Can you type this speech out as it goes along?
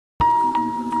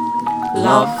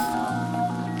Love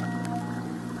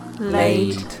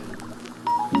laid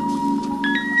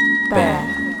bare.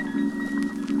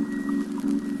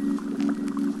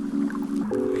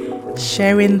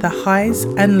 Sharing the highs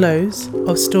and lows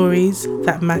of stories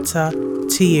that matter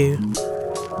to you.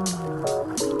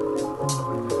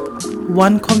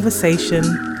 One conversation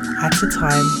at a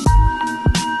time.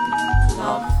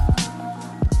 Love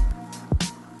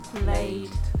laid.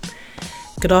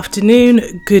 Good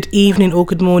afternoon, good evening, or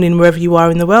good morning, wherever you are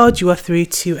in the world. You are through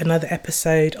to another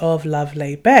episode of Love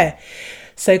Laid Bare.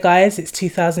 So guys, it's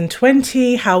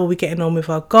 2020. How are we getting on with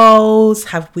our goals?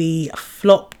 Have we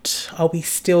flopped? Are we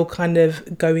still kind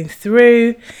of going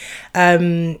through?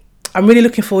 I'm really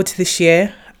looking forward to this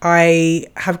year. I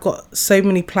have got so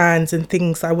many plans and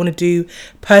things that I want to do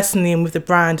personally and with the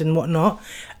brand and whatnot.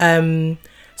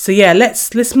 So yeah,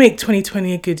 let's make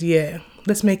 2020 a good year.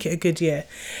 Let's make it a good year.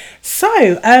 So,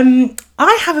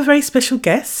 I have a very special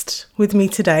guest with me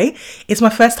today. It's my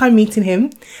first time meeting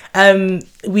him.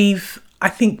 We've, I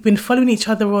think, been following each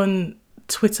other on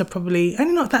Twitter probably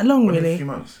only not that long, really. Only a few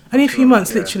months. Only a few months,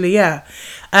 yeah. literally, yeah.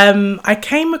 I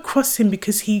came across him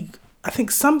because I think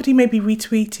somebody maybe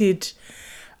retweeted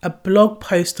a blog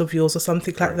post of yours or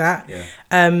something like that. Yeah.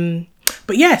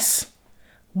 But yes,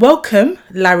 welcome,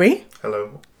 Larry.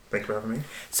 Hello. Thank you for having me.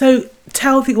 So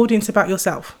tell the audience about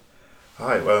yourself.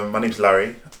 Hi, my name's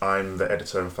Larry. I'm the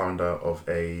editor and founder of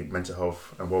a mental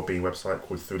health and wellbeing website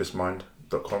called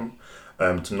throughthismind.com to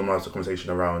normalise the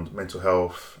conversation around mental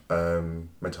health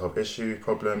issues,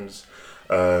 problems,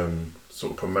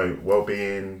 sort of promote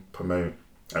wellbeing, and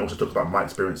also talk about my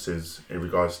experiences in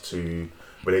regards to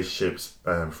relationships,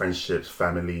 friendships,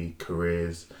 family,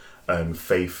 careers,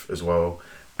 faith as well,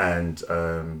 and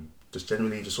just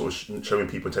generally just sort of showing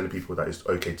people and telling people that it's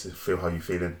okay to feel how you're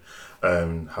feeling,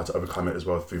 how to overcome it as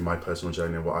well through my personal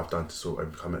journey and what I've done to sort of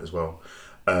overcome it as well.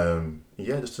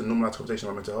 Just to normalise conversation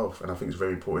about mental health, and I think it's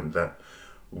very important that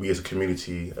we as a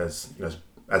community, as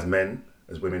men,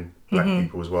 as women, black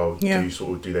people as well, do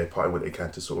sort of do their part in what they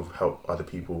can to sort of help other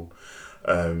people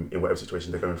in whatever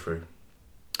situation they're going through.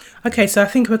 Okay, so I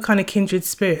think we're kind of kindred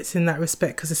spirits in that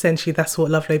respect, because essentially that's what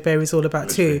Love Laid Bare is all about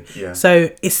too. Yeah. So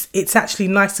it's actually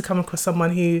nice to come across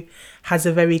someone who has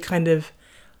a very kind of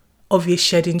obvious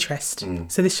shared interest.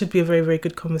 So this should be a very, very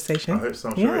good conversation. I hope so.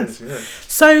 I'm sure it is, yeah.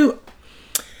 So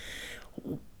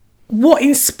what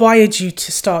inspired you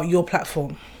to start your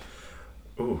platform?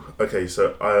 Oh, okay.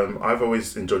 So I've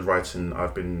always enjoyed writing.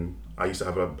 I used to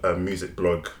have a music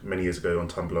blog many years ago on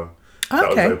Tumblr. That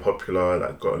was very popular.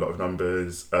 That got a lot of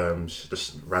numbers.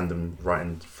 Just random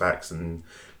writing facts and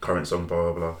current song,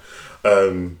 blah blah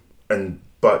blah.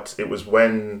 But it was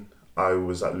when I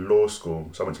was at law school.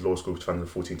 So I went to law school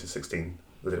 2014 to 16.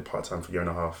 I did it part-time for a year and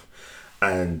a half,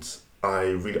 and I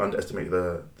really underestimated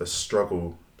the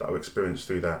struggle that I experienced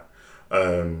through that.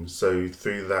 So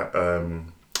through that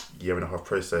year and a half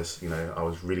process, I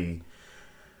was really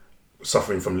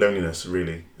suffering from loneliness,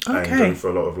 really, and going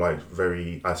through a lot of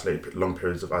very isolated, long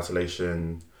periods of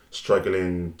isolation,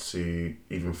 struggling to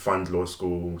even fund law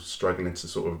school, struggling to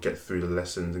sort of get through the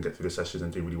lessons and get through the sessions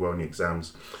and do really well in the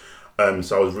exams.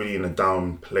 So I was really in a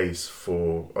down place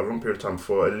for a long period of time,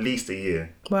 for at least a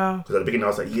year. Wow. Because at the beginning I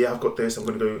was like, yeah, I've got this, I'm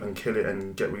going to go and kill it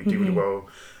and do really well.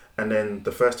 And then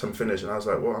the first term finished and I was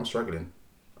like, well, I'm struggling.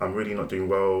 I'm really not doing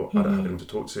well. I don't have anyone to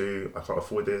talk to. I can't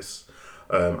afford this.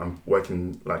 I'm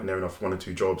working near enough 1 or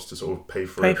 2 jobs to sort of pay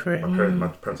for it. My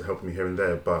parents are helping me here and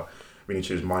there, but really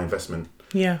choose my investment.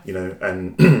 Yeah.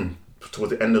 And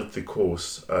towards the end of the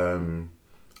course,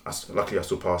 luckily I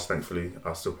still passed, thankfully.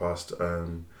 I still passed.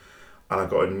 And I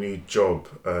got a new job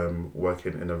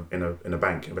working in a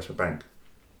bank, investment bank.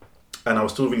 And I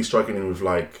was still really struggling with a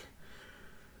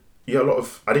lot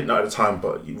of, I didn't know at the time,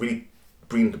 but really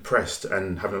being depressed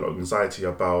and having a lot of anxiety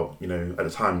about, at the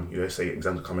time, say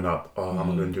exams are coming up, I'm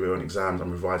not going to do it on exams,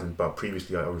 I'm revising, but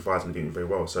previously I revised and didn't very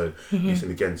well, so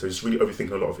listening again, so just really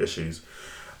overthinking a lot of issues.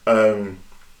 And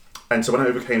so when I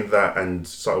overcame that and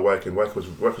started working, work was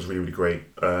really, really great.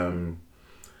 And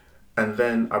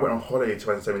then I went on holiday in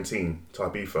 2017 to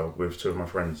Ibiza with 2 of my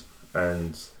friends,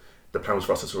 and the plan was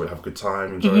for us to sort of have a good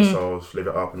time, enjoy ourselves, live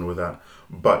it up and all that.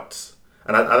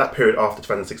 And at that period after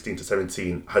 2016 to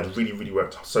 17, I had really, really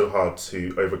worked so hard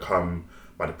to overcome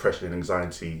my depression and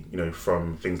anxiety,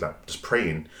 from things like just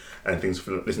praying and things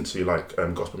listening to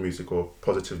gospel music or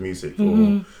positive music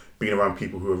or being around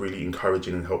people who were really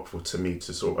encouraging and helpful to me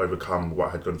to sort of overcome what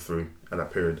I had gone through at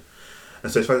that period.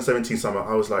 And so 2017 summer,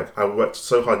 I was I worked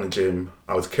so hard in the gym.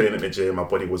 I was killing it in the gym. My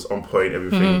body was on point,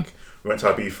 everything. We went to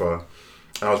Ibiza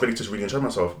and I was ready to really enjoy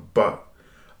myself. But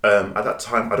at that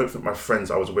time, I don't think my friends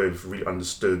I was with really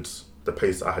understood the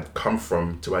place that I had come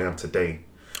from to where I am today.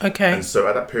 Okay. And so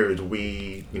at that period,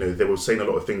 they were saying a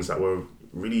lot of things that were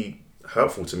really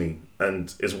hurtful to me.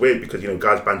 And it's weird because,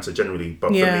 guys banter generally, but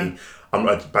for me, I'm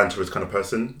not a banterous kind of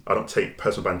person. I don't take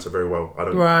personal banter very well. I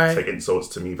don't take insults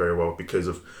to me very well because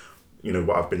of,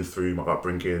 what I've been through, my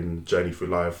upbringing, journey through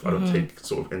life. I don't take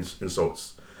sort of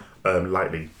insults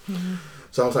lightly.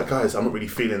 So I was like, guys, I'm not really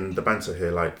feeling the banter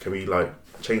here. Like, can we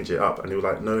change it up? And they were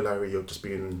like, no, Larry, you're just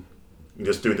doing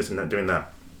this and that, doing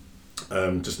that.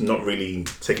 Just not really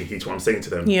taking heed to what I'm saying to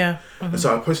them. Yeah. And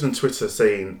so I posted on Twitter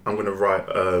saying I'm going to write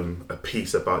a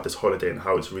piece about this holiday and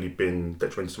how it's really been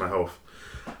detrimental to my health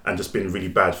and just been really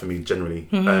bad for me generally.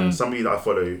 And somebody that I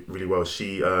follow really well,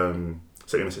 she sent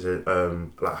me a message,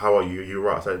 how are you? You all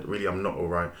right? I said, really, I'm not all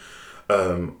right.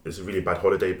 It's a really bad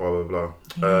holiday, blah, blah, blah.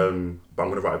 But I'm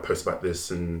going to write a post about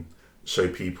this and show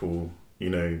people,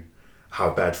 how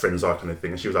bad friends are kind of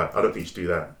thing. And she was like, I don't think you should do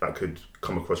that. That could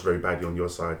come across very badly on your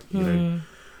side, you know.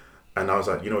 And I was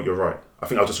like, you're right. I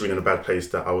think I was just really in a bad place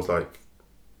that I was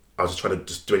just trying to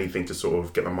just do anything to sort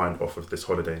of get my mind off of this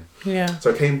holiday. Yeah.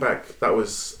 So I came back, that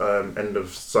was end of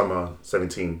summer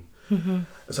 17. And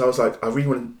so I was like, I really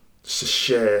want to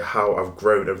share how I've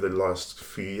grown over the last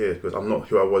few years because I'm not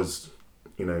who I was,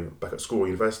 back at school or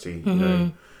university.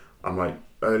 I'm like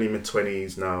early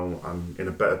mid-20s now. I'm in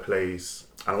a better place.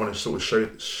 And I want to sort of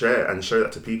share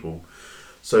that to people.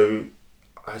 So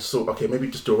I thought, okay, maybe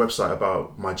just do a website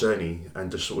about my journey and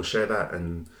just sort of share that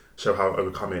and show how I've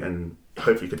overcome it and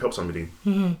hopefully it could help somebody.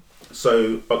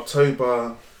 So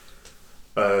October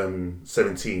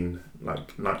 17,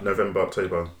 November,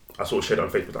 October, I sort of shared it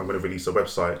on Facebook. I'm going to release a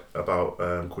website about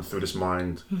called Through This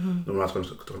Mind,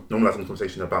 normalising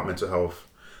conversation about mental health.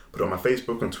 Put it on my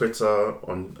Facebook, on Twitter,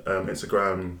 on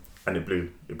Instagram, and it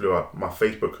blew up. My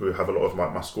Facebook, who have a lot of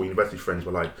my school university friends,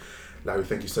 were like, Larry,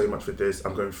 thank you so much for this.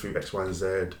 I'm going through X, Y, and Z.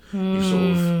 You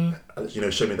sort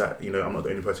of, show me that, I'm not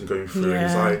the only person going through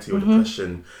anxiety or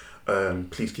depression.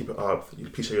 Please keep it up.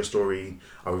 Please share your story.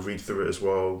 I will read through it as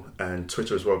well. And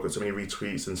Twitter as well, got so many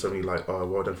retweets and so many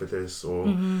well done for this, or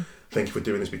thank you for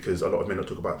doing this, because a lot of men don't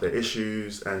talk about their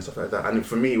issues and stuff like that. And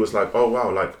for me, it was like, oh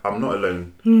wow, I'm not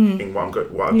alone in what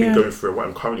I've been going through, what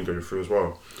I'm currently going through as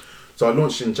well. So I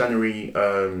launched in January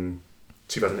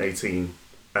 2018,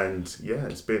 and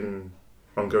it's been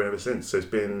ongoing ever since. So it's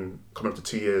been coming up to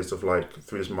 2 years of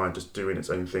Through This Mind just doing its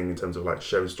own thing in terms of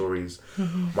sharing stories.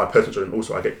 My personal journey,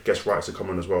 also I get guest writers to come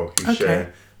on as well who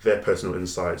share their personal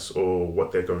insights or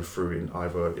what they're going through in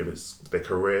either if it's their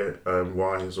career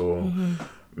wise or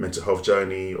mental health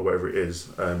journey or whatever it is.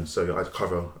 So I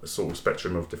cover a sort of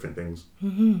spectrum of different things.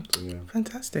 So, yeah.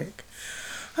 Fantastic.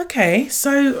 Okay,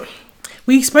 so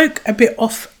we spoke a bit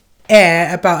off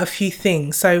air about a few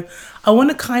things. So I want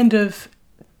to kind of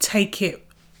take it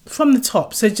from the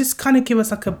top. So just kind of give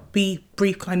us a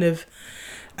brief kind of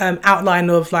outline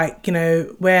of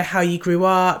how you grew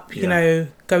up,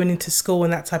 going into school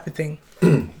and that type of thing.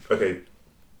 Okay.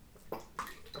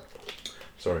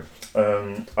 Sorry.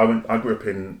 I grew up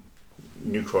in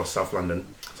New Cross, South London.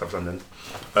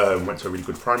 Went to a really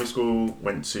good primary school.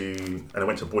 Went to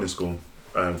boarding school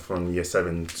from year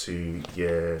 7 to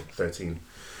year 13.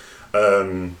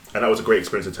 And that was a great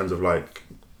experience in terms of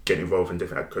getting involved in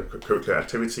different curricular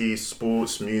activities,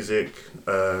 sports, music,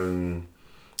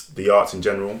 the arts in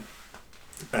general.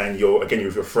 And you're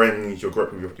with your friends. You grow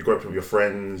up with your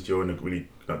friends. You're in a really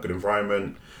good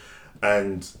environment.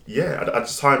 And at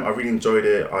the time, I really enjoyed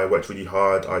it. I worked really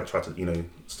hard. I tried to,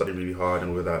 study really hard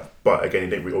and all of that. But again,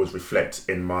 it didn't really always reflect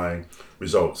in my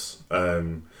results.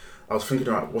 I was thinking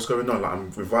about what's going on.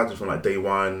 I'm revising from day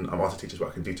one. I'm asking teachers what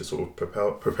I can do to sort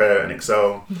of prepare and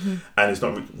excel, and it's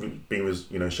not being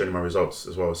shown in my results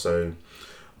as well. So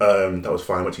that was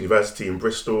fine. I went to university in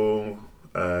Bristol.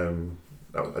 I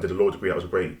did a law degree. That was a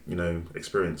great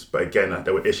experience. But again,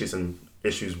 there were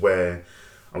issues where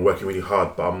I'm working really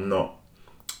hard, but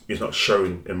it's not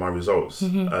shown in my results.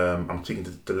 I'm speaking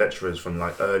to the lecturers from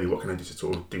early, what can I do to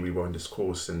sort of do really well in this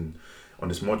course and on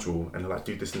this module, and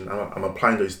do this, and I'm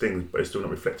applying those things, but it's still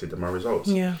not reflected in my results.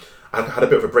 I had a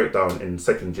bit of a breakdown in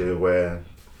second year where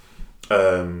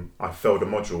I completely failed a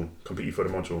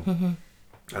module, and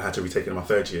I had to retake it in my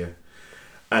third year.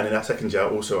 And in that second year,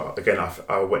 also, again,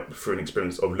 I went through an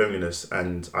experience of loneliness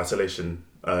and isolation.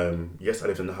 Yes, I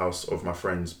lived in the house of my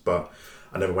friends, but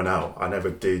I never went out. I never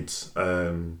did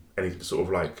anything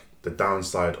sort of the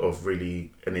downside of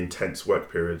really an intense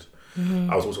work period.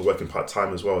 I was also working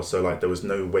part-time as well, so there was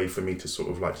no way for me to sort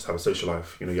of just have a social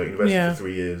life. You're at university for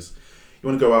 3 years, you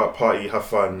want to go out, party, have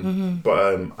fun,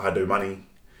 but I had no money.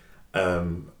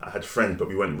 I had friends, but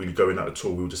we weren't really going out at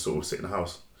all. We would just sort of sit in the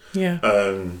house.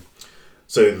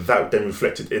 So that then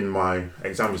reflected in my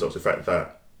exam results, the fact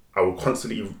that I will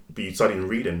constantly be studying and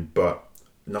reading, but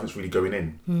nothing's really going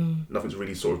in. Nothing's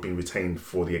really sort of being retained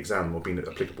for the exam or being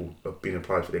applicable, or being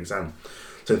applied for the exam.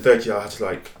 So in third year, I had to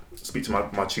like speak to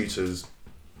my tutors.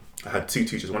 I had 2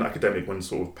 tutors, one academic, one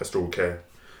sort of pastoral care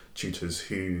tutors,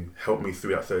 who helped me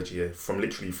through that third year, from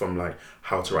like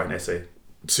how to write an essay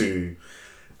to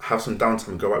have some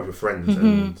downtime, go out with your friends,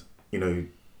 and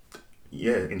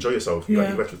enjoy yourself. Like,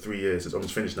 you've worked for 3 years, it's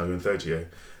almost finished now, you're in third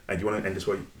year, and you want to end this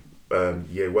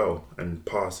year well and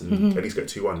pass and at least get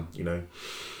 2-1,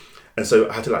 And so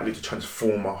I had to like literally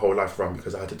transform my whole life around,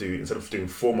 because I had to do, instead of doing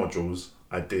 4 modules,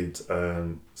 I did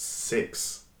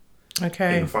 6 in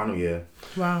the final year.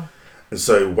 Wow. And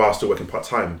so while still working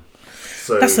part-time.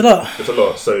 So that's a lot. It's a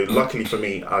lot. So luckily for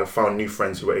me, I found new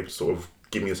friends who were able to sort of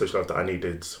give me the social life that I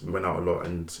needed. We went out a lot,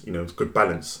 and it's good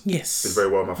balance. Yes. Did very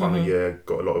well in my final year,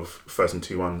 got a lot of first and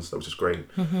 2-1s, that was just great.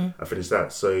 I finished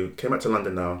that. So came back to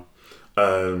London now.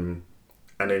 And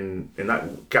then in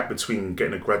that gap between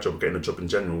getting a grad job, getting a job in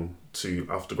general, to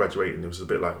after graduating, it was a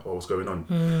bit like, what's going on?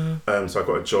 So I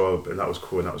got a job, and that was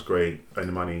cool, and that was great,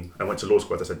 earning money. I went to law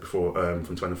school, as I said before,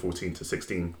 from 2014 to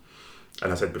 16.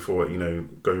 And I said before,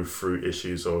 going through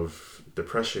issues of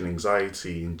depression,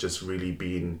 anxiety, and just really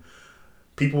being...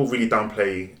 People really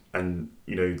downplay and,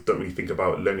 don't really think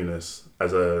about loneliness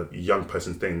as a young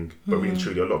person thing. But really,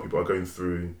 truly, a lot of people are going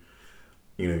through,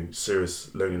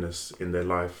 serious loneliness in their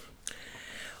life.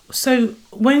 So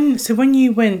when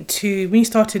you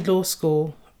started law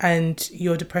school and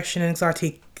your depression and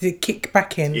anxiety, did it kick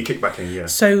back in? You kick back in, yeah.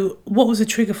 So what was the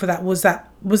trigger for that? Was that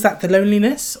the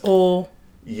loneliness, or?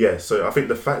 Yeah, so I think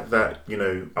the fact that,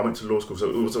 I went to law school, so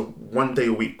it was a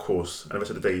 1-day-a-week course, and the rest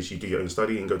of the days you do your own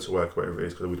study and go to work, whatever it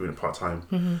is, because we were doing it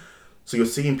part-time. So you're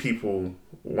seeing people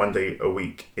 1 day a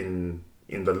week in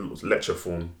the lecture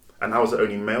form, and I was the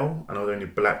only male, and I was the only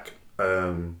black.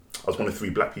 I was one of 3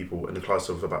 black people in a class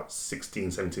of about 16,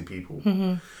 17 people.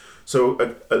 So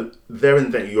there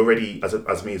and then, you already,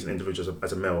 as me as an individual,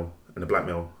 as a male and a black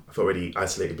male, I felt already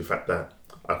isolated with the fact that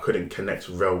I couldn't connect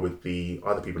well with the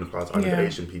other people in the class, either the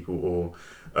Asian people or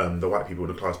the white people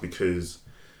in the class, because,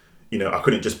 I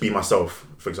couldn't just be myself,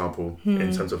 for example,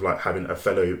 in terms of like having a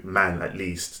fellow man at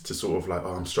least to sort of like,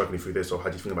 oh, I'm struggling through this, or how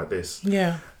do you think about this?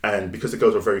 Yeah. And because the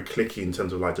girls were very cliquey in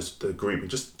terms of like just the group,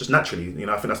 just naturally,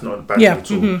 I think that's not a bad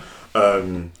thing at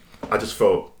all. I just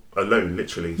felt alone,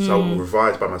 literally. So I will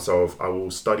revise by myself, I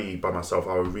will study by myself,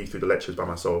 I will read through the lectures by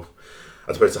myself,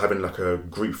 as opposed to having like a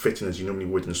group fitting as you normally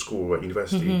would in school or at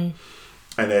university.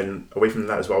 And then away from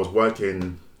that as well, I was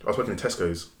working in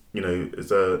Tesco's.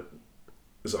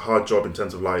 It's a hard job in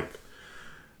terms of like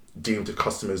dealing with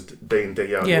customers day in,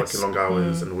 day out, working long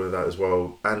hours and all of that as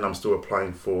well. And I'm still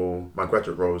applying for my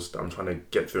graduate roles that I'm trying to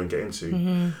get through and get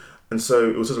into. And so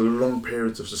it was just a long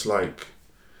period of just like,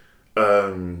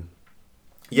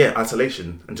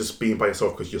 isolation and just being by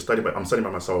yourself, because I'm studying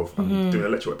by myself, I'm doing a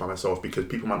lecture work by myself, because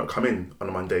people might not come in on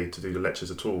a Monday to do the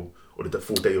lectures at all, or the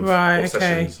full day of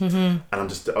sessions. And I'm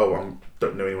just, I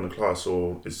don't know anyone in class,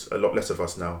 or it's a lot less of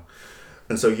us now.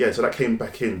 And so, so that came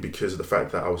back in because of the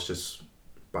fact that I was just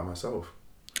by myself.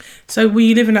 So were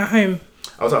you living at home?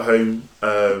 I was at home.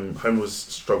 Home was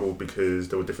struggle because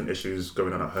there were different issues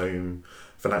going on at home,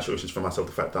 financial issues for myself,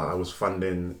 the fact that I was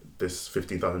funding this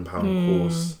 £15,000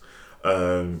 course.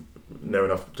 Near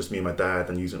enough, just me and my dad,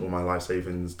 and using all my life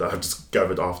savings that I've just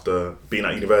gathered after being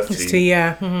at university.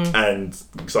 And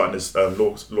starting this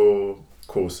law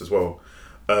course as well.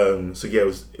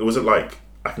 It wasn't like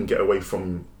I can get away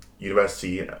from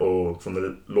university or from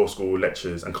the law school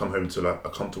lectures and come home to like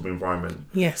a comfortable environment.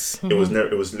 It was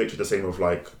literally the same of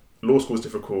like, law school's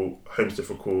difficult, home's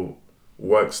difficult,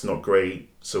 work's not great,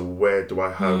 so where do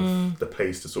I have the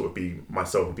place to sort of be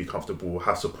myself and be comfortable,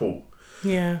 have support?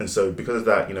 And so because of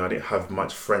that, I didn't have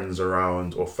much friends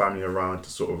around or family around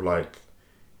to sort of like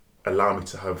allow me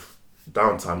to have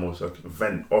downtime or to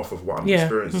vent off of what I'm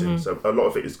experiencing. So a lot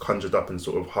of it is conjured up and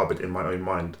sort of harbored in my own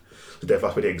mind. So therefore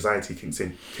that's where the anxiety kicks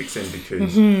in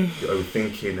because you're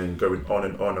overthinking and going on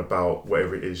and on about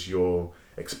whatever it is you're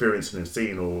experiencing and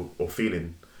seeing or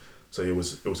feeling. So it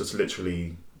was just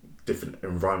literally different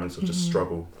environments of just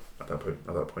struggle at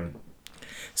that point.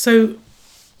 So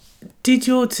did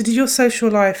your social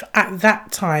life at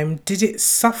that time, did it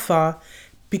suffer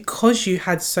because you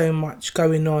had so much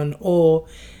going on, or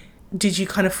did you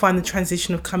kind of find the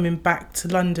transition of coming back to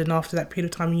London after that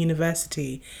period of time in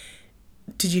university?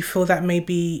 Did you feel that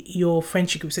maybe your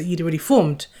friendship groups that you'd already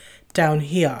formed down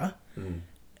here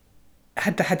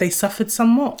had they suffered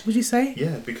somewhat, would you say?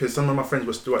 Yeah, because some of my friends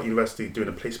were still at university doing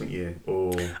a placement year,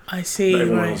 or I see. not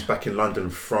everyone Right. was back in London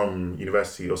from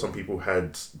university, or some people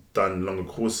had done longer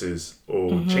courses or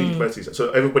changed universities. So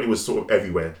everybody was sort of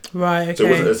everywhere. Right. Okay. So it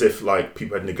wasn't as if like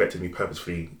people had neglected me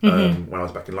purposefully when I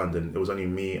was back in London. It was only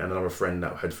me and another friend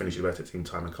that had finished university at the same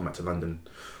time and come back to London.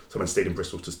 Someone stayed in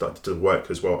Bristol to start to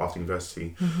work as well after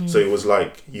university. So it was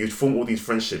like you'd form all these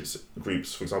friendships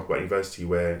groups, for example, at university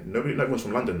where not everyone's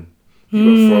from London.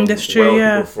 People from that's true,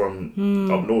 yeah. People from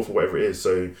up north or whatever it is.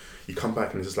 So you come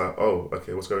back and it's just like, oh,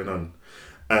 okay, what's going on?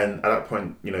 And at that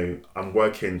point, you know, I'm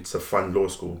working to fund law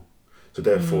school. So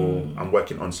therefore, I'm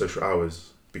working on social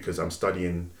hours because I'm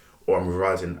studying or I'm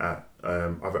revising at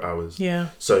other hours. Yeah.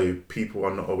 So people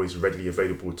are not always readily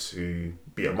available to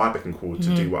be at my beck and call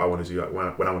to do what I want to do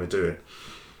when I want to do it.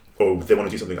 Or if they want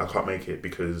to do something, I can't make it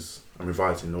because I'm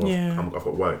revising or I've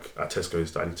got work at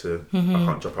Tesco's that I need to, I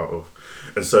can't drop out of.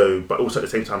 And so, but also at the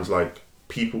same time, it's like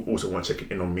people also want to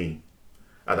check in on me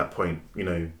at that point. You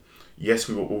know, yes,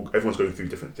 everyone's going through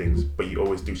different things, but you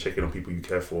always do check in on people you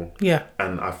care for. Yeah.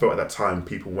 And I felt at that time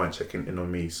people weren't checking in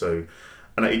on me. So,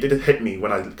 and it did hit me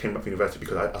when I came back from university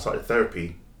because I started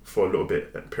therapy for a little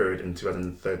period in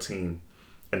 2013,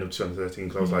 end of 2013,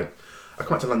 because I was like, I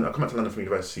come back to London from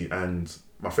university and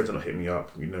my friends are not hitting me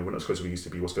up, you know, we're not as close as we used to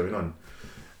be, what's going on?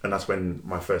 And that's when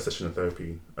my first session of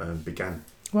therapy began.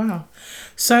 Wow.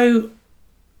 So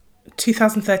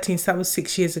 2013, so that was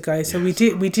 6 years ago. So we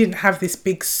didn't have this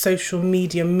big social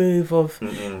media move of,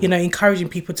 you know, encouraging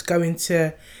people to go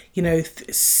into, you know,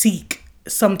 seek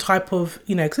some type of,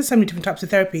 you know, because there's so many different types of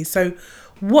therapy. So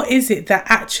what is it that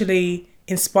actually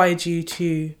inspired you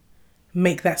to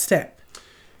make that step?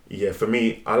 Yeah, for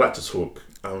me, I like to talk.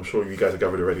 I'm sure you guys have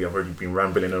gathered already. I've already been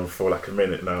rambling on for like a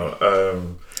minute now.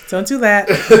 Don't do that.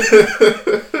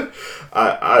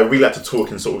 I really like to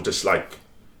talk and sort of just like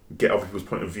get other people's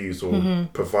point of views or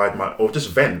provide or just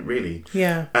vent really.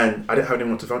 Yeah. And I didn't have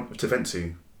anyone to vent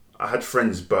to. I had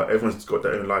friends, but everyone's got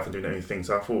their own life and doing their own thing.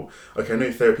 So I thought, okay, I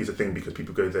know therapy is a thing because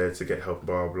people go there to get help,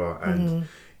 blah, blah, blah. And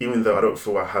even though I don't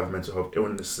feel I have mental health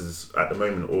illnesses at the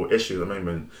moment or issues at the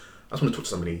moment, I just want to talk to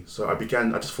somebody. So I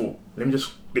just thought, let me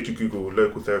just literally Google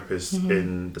local therapists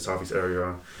in the Southeast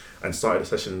area and started the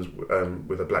sessions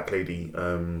with a black lady,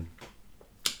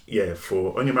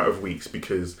 for only a matter of weeks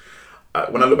because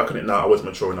when I look back on it now, I wasn't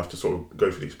mature enough to sort of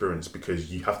go through the experience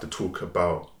because you have to talk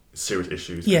about serious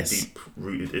issues and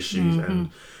deep-rooted issues and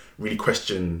really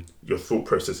question your thought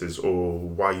processes or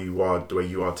why you are the way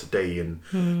you are today and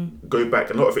go back.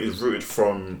 A lot of it is rooted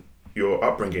from your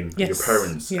upbringing, your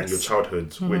parents and your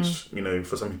childhood, which, you know,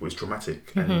 for some people is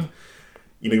traumatic. And,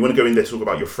 you know, you want to go in there to talk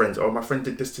about your friends. Oh, my friend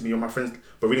did this to me or my friends.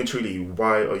 But really and truly,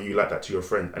 why are you like that to your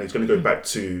friend? And it's going to go back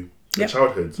to your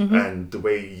childhood and the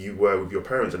way you were with your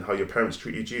parents and how your parents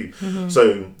treated you.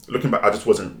 So looking back, I just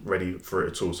wasn't ready for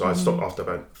it at all. So I stopped after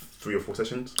about 3 or 4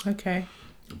 sessions. Okay.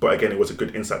 But again, it was a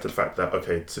good insight to the fact that,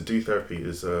 okay, to do therapy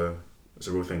is a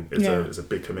real thing. It's a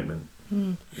big commitment.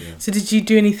 Yeah. So did you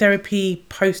do any therapy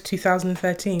post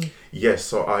 2013? Yes,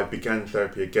 so I began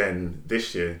therapy again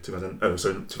this year,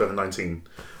 2019.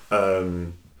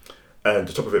 And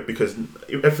the top of it, because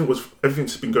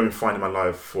everything's been going fine in my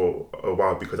life for a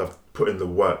while because I've put in the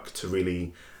work to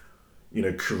really, you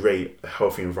know, create a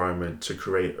healthy environment, to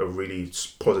create a really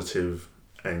positive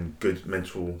and good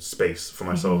mental space for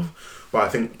myself. But I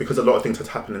think because a lot of things had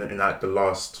happened in like the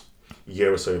last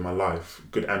year or so in my life,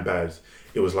 good and bad,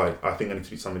 it was like, I think I need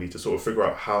to be somebody to sort of figure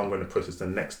out how I'm going to process the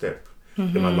next step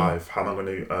in my life, how am I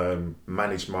going to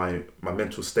manage my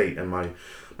mental state and my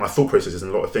thought processes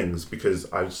and a lot of things,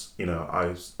 because I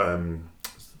started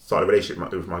a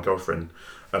relationship with my girlfriend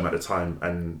at the time,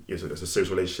 and it's a serious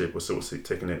relationship, we're sort of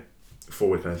taking it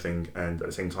forward kind of thing, and at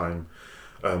the same time,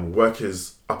 work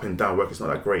is up and down, work is not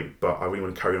that great, but I really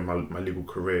want to carry on my legal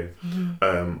career,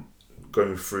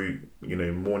 going through, you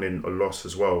know, mourning a loss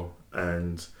as well,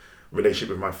 and relationship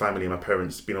with my family and my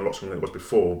parents being a lot stronger than it was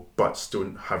before, but still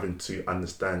having to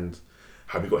understand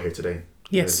how we got here today.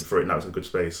 Yes. You know, for it now it's in a good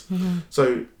space.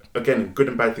 So again, good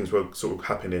and bad things were sort of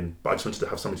happening, but I just wanted to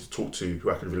have somebody to talk to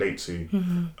who I could relate to,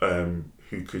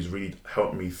 who could really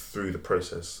help me through the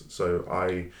process. So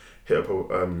I hit up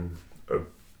a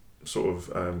sort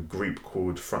of group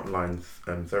called Frontline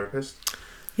Therapist.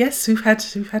 Yes, we've had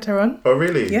her on. Oh,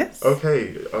 really? Yes.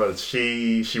 Okay.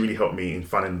 She really helped me in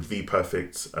finding the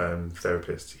perfect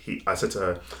therapist. I said to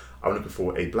her, I'm looking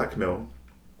for a black male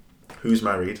who's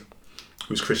married,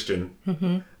 who's Christian,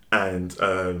 and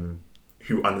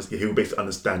who basically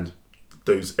understand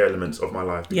those elements of my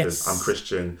life, because I'm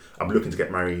Christian, I'm looking to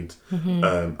get married,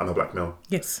 I'm a black male.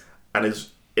 Yes. And it's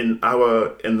in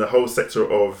the whole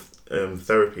sector of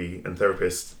therapy and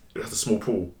therapists, it's a small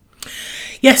pool.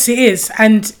 Yes, it is.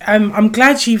 And I'm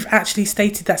glad you've actually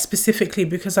stated that specifically,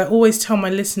 because I always tell my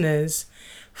listeners,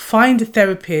 find a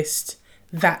therapist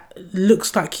that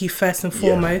looks like you first and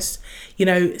foremost. You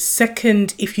know,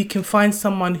 second, if you can find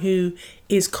someone who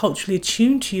is culturally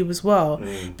attuned to you as well,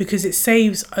 because it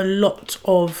saves a lot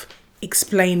of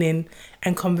explaining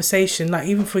and conversation. Like,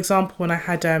 even for example, when I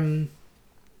had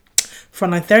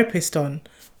frontline therapist on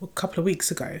a couple of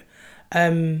weeks ago,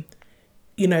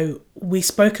 you know, we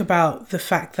spoke about the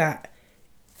fact that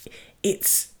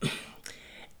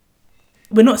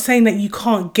we're not saying that you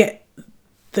can't get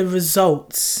the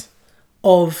results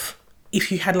of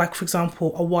if you had, like, for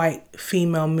example, a white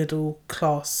female middle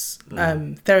class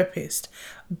therapist,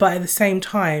 but at the same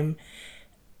time,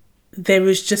 there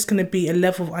is just going to be a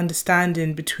level of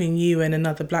understanding between you and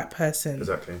another black person.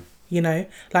 Exactly. You know,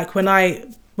 like when I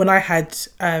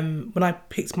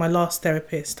picked my last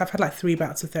therapist, I've had like 3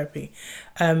 bouts of therapy,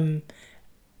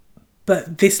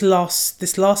 but this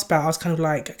last bout, I was kind of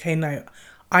like, okay, no,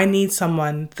 I need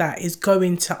someone that is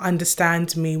going to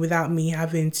understand me without me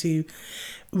having to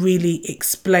really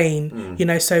explain. You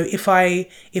know, so if I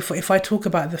talk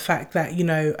about the fact that, you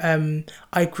know,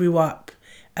 I grew up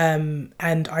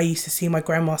and I used to see my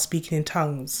grandma speaking in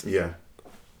tongues. Yeah.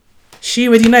 She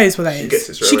already knows what that is. She gets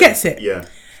it straight She away. gets it. Yeah.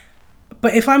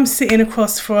 But if I'm sitting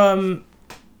across from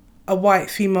a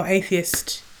white female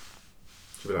atheist,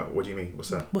 She'll be like, what do you mean? What's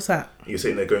that? what's that? You're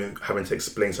sitting there having to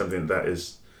explain something that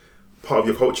is part of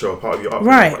your culture or part of your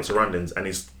upbringing, Right. part of your surroundings, and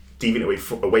it's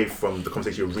deviating away from the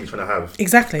conversation you're really trying to have.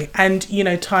 Exactly. And, you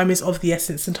know, time is of the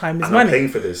essence and time is And money. I'm paying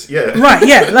for this, yeah. Right,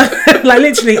 yeah. Like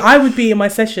literally, I would be in my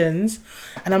sessions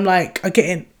and I'm like, I get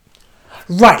in,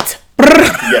 right.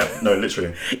 Yeah, no,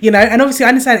 literally. You know, and obviously I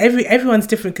understand everyone's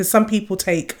different, because some people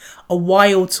take a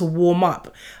while to warm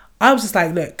up. I was just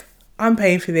like, look, I'm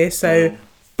paying for this, so...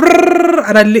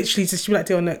 And I literally just be like,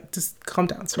 look, just calm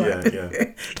down, it's right.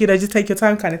 Yeah. You know, just take your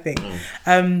time, kind of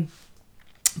thing.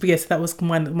 But yes, that was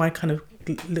my kind of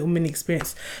little mini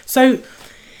experience. So,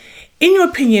 in your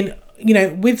opinion, you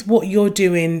know, with what you're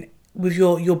doing with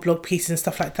your blog pieces and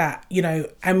stuff like that, you know,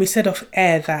 and we said off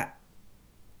air that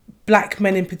black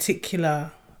men in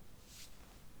particular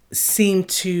seem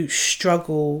to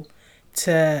struggle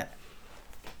to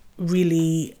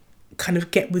really kind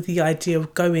of get with the idea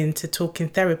of going to talking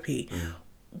therapy.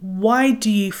 Why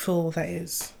do you feel that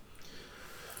is?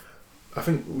 I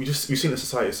think we've seen the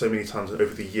society so many times over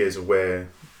the years where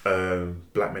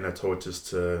black men are told just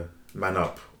to man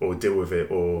up or deal with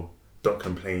it or don't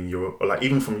complain. Or like,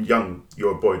 even from young,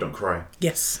 you're a boy, don't cry.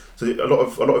 Yes. So a lot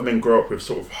of men grow up with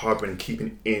sort of harboring,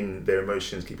 keeping in their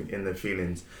emotions, keeping in their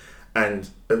feelings, and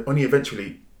only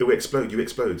eventually it will explode. You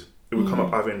explode. It will come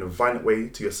up either in a violent way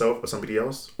to yourself or somebody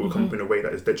else, or it will come up in a way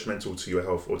that is detrimental to your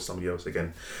health or to somebody else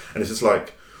again. And it's just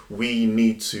like, we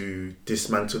need to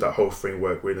dismantle that whole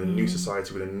framework. We're in a new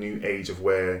society, we're in a new age of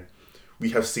where we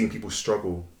have seen people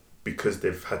struggle because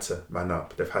they've had to man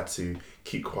up, they've had to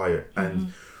keep quiet,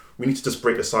 and we need to just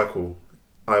break the cycle,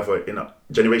 either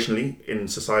generationally, in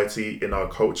society, in our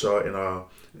culture, in our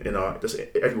just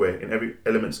everywhere, in every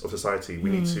elements of society. We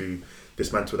need to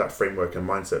dismantle that framework and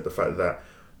mindset. The fact that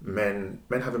men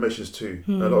have emotions too.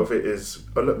 A lot of it is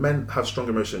men have strong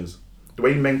emotions. The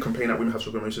way men complain that women have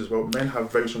strong emotions, well, men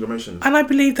have very strong emotions. And I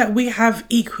believe that we have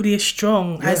equally as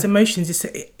strong as emotions.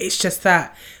 It's just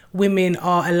that women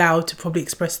are allowed to probably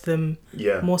express them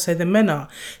more so than men are.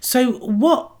 So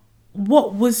what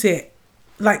was it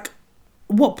like?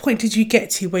 What point did you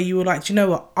get to where you were like, do you know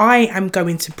what? I am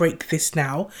going to break this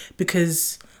now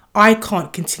because I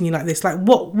can't continue like this. Like,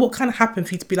 what kind of happened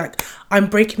for you to be like, I'm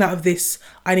breaking out of this.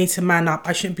 I need to man up.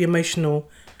 I shouldn't be emotional.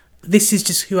 This is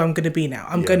just who I'm going to be now.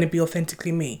 I'm going to be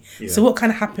authentically me. Yeah. So what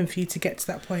kind of happened for you to get to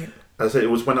that point? As I said,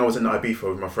 it was when I was in Ibiza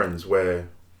with my friends where,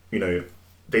 you know,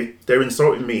 they're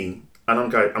insulting me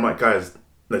and I'm like, guys,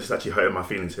 no, this is actually hurting my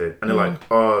feelings here. And they're like,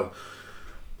 oh,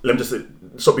 let me just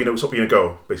stop being a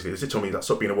girl, basically. They told me that,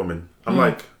 stop being a woman. I'm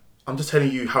like, I'm just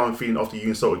telling you how I'm feeling after you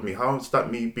insulted me. How is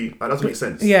that me being... That doesn't make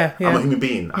sense. Yeah. I'm a human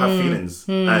being. I have feelings.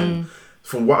 And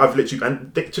from what I've literally...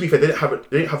 And to be fair, they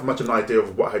didn't have much of an idea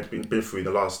of what I had been through in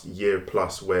the last year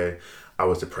plus, where I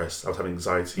was depressed. I was having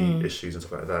anxiety issues and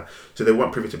stuff like that. So they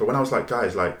weren't privy to it. But when I was like,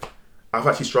 guys, like, I've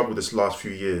actually struggled this last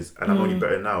few years and I'm only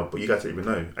better now. But you guys don't even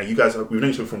know. And you guys... We've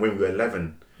known each other from when we were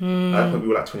 11. At that point, we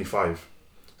were like 25.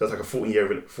 So that's like a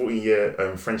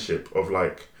 14-year friendship of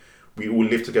like... We all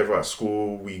lived together at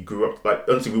school. We grew up, like,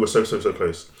 honestly, we were so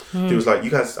close. So it was like,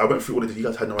 you guys, I went through all of this, you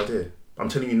guys had no idea. I'm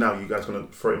telling you now, you guys are going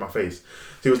to throw it in my face.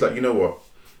 So it was like, you know what?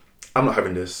 I'm not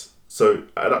having this. So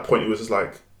at that point, it was just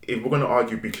like, if we're going to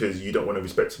argue because you don't want to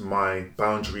respect my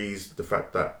boundaries, the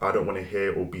fact that I don't want to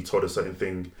hear or be told a certain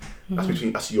thing,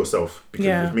 that's yourself.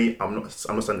 Because with me, I'm not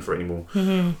standing for it anymore.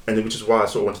 And then, which is why I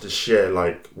sort of wanted to share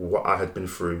like what I had been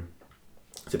through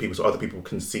to people, so other people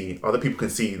can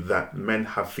see that men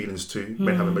have feelings too,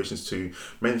 men have emotions too,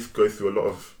 men go through a lot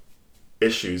of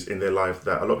issues in their life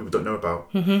that a lot of people don't know about.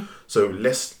 So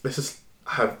let's just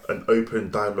have an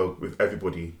open dialogue with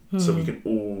everybody, so we can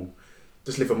all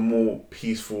just live a more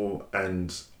peaceful and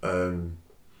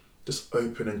just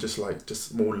open and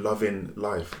just more loving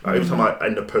life. Like every time I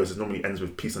end a post, it normally ends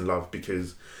with peace and love,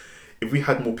 because if we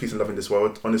had more peace and love in this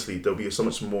world, honestly, there'll be so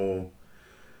much more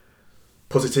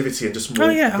positivity and just more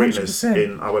greatness 100%.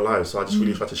 in our lives. So I just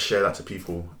really try to share that to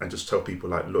people and just tell people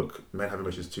like, look, men have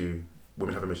emotions too,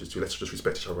 women have emotions too. Let's just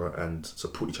respect each other and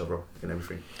support each other in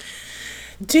everything.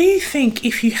 Do you think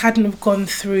if you hadn't have gone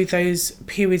through those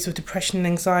periods of depression and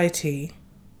anxiety,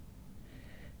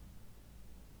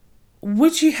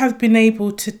 would you have been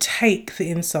able to take the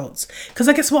insults? Because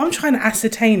I guess what I'm trying to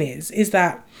ascertain is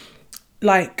that,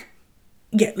 like,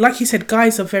 yeah, like you said,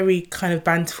 guys are very kind of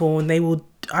banterful, and they will.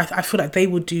 I feel like they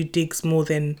will do digs more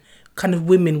than kind of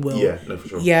women will. Yeah, no, for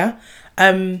sure. Yeah.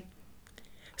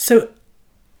 So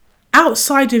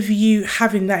outside of you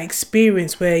having that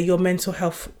experience where your mental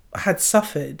health had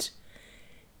suffered,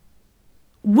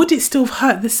 would it still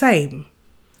hurt the same?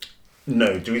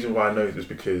 No, the reason why I know is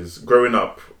because growing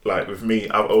up, like with me,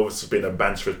 I've always been a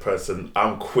banterous person.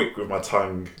 I'm quick with my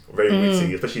tongue, very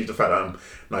witty, especially the fact that I'm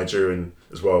Nigerian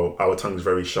as well. Our tongue's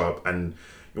very sharp, and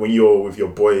when you're with your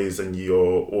boys and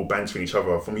you're all bantering each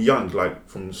other from young, like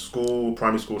from school,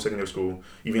 primary school, secondary school,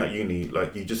 even at uni,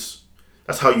 like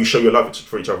that's how you show your love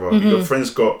for each other. If your friends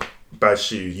got bad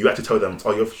shoes, you have to tell them,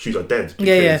 oh, your shoes are dead.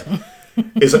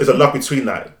 Because it's a love between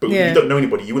that. But if you don't know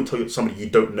anybody, you wouldn't tell somebody you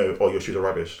don't know, oh, your shoes are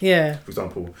rubbish. Yeah. For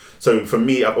example. So for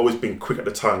me, I've always been quick at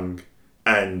the tongue,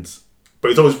 but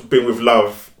it's always been with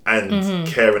love and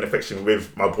care and affection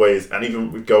with my boys and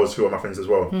even with girls who are my friends as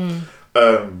well.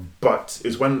 But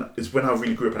it's when I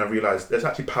really grew up and I realised there's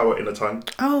actually power in the tongue.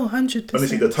 Oh, 100%.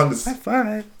 Honestly, the tongue is... High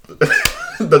five.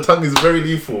 The tongue is very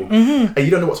lethal. And you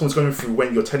don't know what someone's going through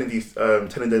when you're telling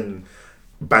them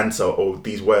banter or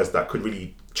these words that could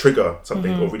really trigger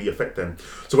something or really affect them.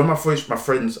 So when my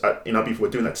friends in our beef were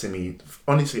doing that to me,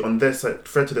 honestly, on their side,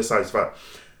 fair to their side, is that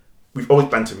we've always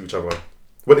bantered with each other.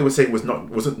 What they would say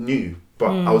wasn't new,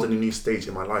 but I was in a new stage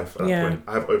in my life at that point.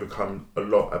 I have overcome a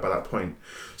lot at that point.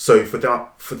 So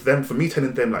for me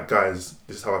telling them like, guys,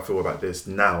 this is how I feel about this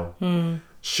now,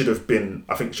 should have been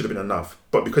enough.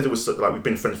 But because it was like we've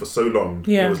been friends for so long,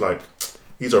 it was like,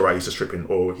 he's alright, he's just tripping,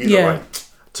 or he's alright,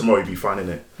 tomorrow he'll be fine in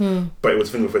it. But it was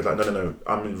a thing with it like, no,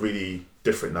 I'm really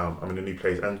different now. I'm in a new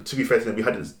place. And to be fair to them, we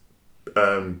hadn't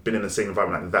been in the same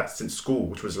environment like that since school,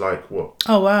 which was like what?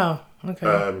 Oh wow.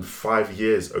 Okay. 5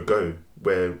 years ago,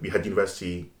 where we had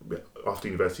after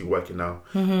university working now,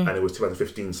 and it was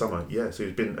 2015 summer. Yeah, so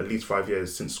it's been at least 5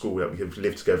 years since school that we have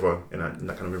lived together in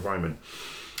that kind of environment.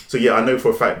 So yeah, I know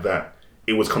for a fact that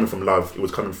it was coming from love. It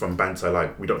was coming from banter.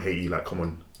 Like, we don't hate you. Like, come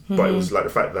on. But it was like the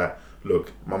fact that,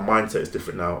 look, my mindset is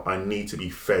different now. I need to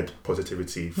be fed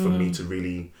positivity for me to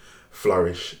really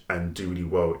flourish and do really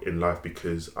well in life,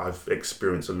 because I've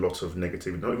experienced a lot of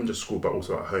negativity, not even just school but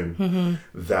also at home,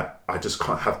 that I just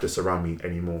can't have this around me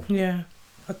anymore. Yeah.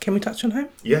 Can we touch on home?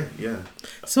 Yeah.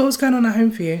 So what was going on at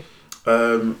home for you?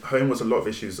 Home was a lot of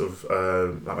issues of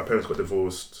like my parents got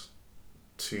divorced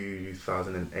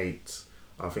 2008.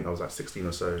 I think I was like 16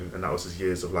 or so, and that was just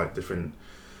years of like different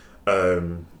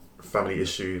family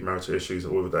issues, marital issues,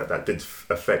 all of that did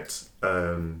affect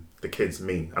the kids,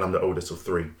 me, and I'm the oldest of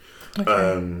three.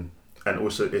 Okay. And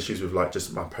also issues with like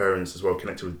just my parents as well,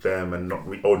 connected with them and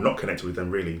not connected with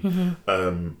them really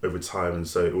over time. And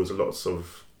so it was a lot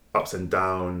of ups and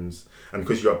downs, and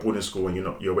because you're at boarding school and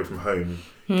you're away from home,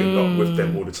 you're not with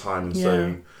them all the time, and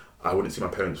so I wouldn't see my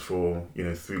parents for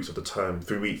 3 weeks of the term,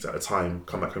 3 weeks at a time,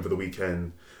 come back home for the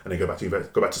weekend and then go back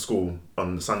to school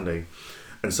on the Sunday.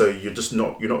 And so you're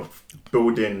not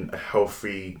building a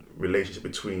healthy relationship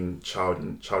between child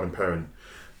and parent.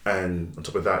 And on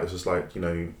top of that, it's just like,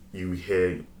 you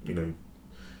hear,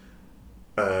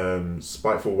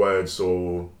 spiteful words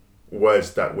or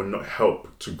words that will not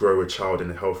help to grow a child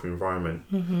in a healthy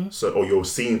environment. So, or you're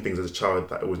seeing things as a child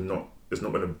that it's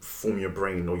not going to form your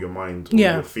brain or your mind or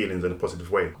your feelings in a positive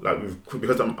way. Like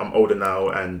because I'm older now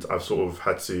and I've sort of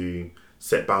had to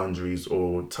set boundaries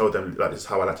or tell them like, this is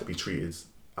how I like to be treated.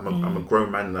 I'm a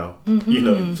grown man now.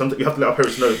 Sometimes you have to let our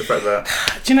parents know the fact that.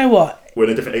 Do you know what? We're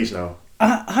in a different age now.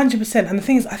 100%. And the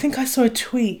thing is, I think I saw a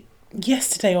tweet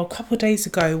yesterday or a couple of days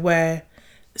ago where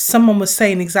someone was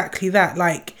saying exactly that.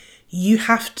 Like, you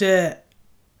have to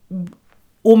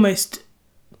almost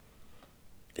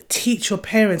teach your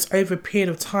parents over a period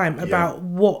of time about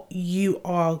what you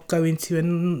are going to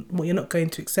and what you're not going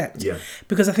to accept. Yeah.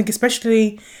 Because I think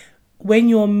especially when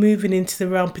you're moving into the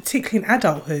realm, particularly in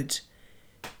adulthood,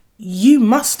 you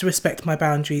must respect my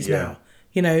boundaries now.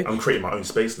 You know, I'm creating my own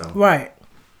space now. Right.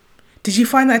 Did you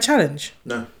find that a challenge?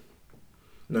 No,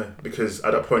 because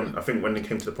at that point, I think when it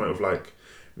came to the point of like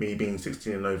me being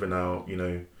 16 and over now, you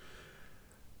know,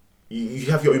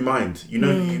 you have your own mind. You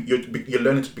know, you're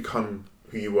learning to become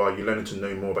who you are. You're learning to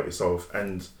know more about yourself,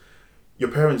 and your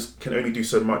parents can only do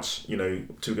so much, you know,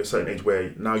 to a certain age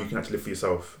where now you can actually live for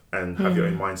yourself and have your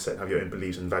own mindset, have your own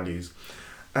beliefs and values.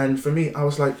 And for me, I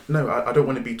was like, no, I don't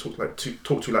want to be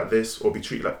talked to like this or be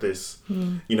treated like this.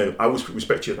 You know, I always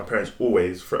respect you as my parents,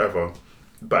 always, forever.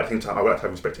 But at the same time, I would like to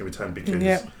have respect in return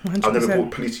because I've never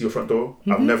brought police to your front door.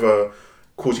 I've never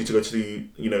caused you to go to,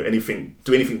 you know,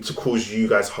 do anything to cause you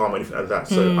guys harm or anything like that.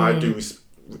 So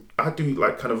I do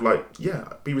like kind of like,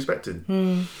 be respected.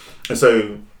 And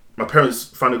so my parents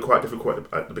found it quite difficult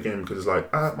at the beginning because it's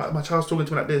like, my child's talking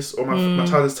to me like this, or my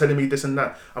child is telling me this and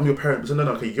that. I'm your parent. So no,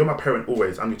 okay, you're my parent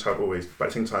always. I'm your child always. But at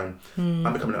the same time,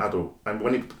 I'm becoming an adult. And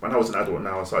when I was an adult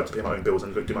now, I started to pay my own bills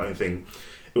and do my own thing.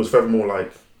 It was furthermore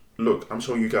like, look, I'm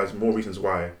showing you guys more reasons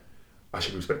why I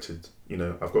should be respected. You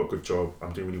know, I've got a good job.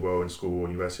 I'm doing really well in school or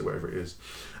university, whatever it is.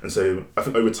 And so I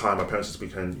think over time, my parents just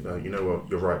became, you know what,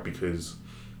 you're right, because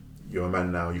you're a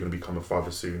man now, you're going to become a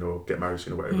father soon or get married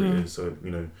soon or whatever it is. So, you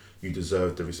know, you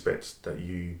deserve the respect that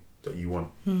you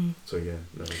want. So, yeah.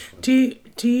 No,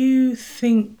 do you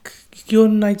think you're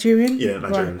Nigerian? Yeah,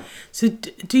 Nigerian. Right. So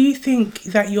do you think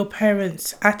that your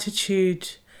parents'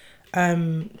 attitude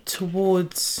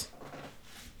towards,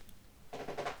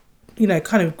 you know,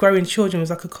 kind of growing children was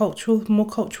like a more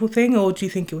cultural thing, or do you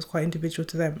think it was quite individual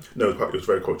to them? No, it was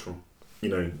very cultural. You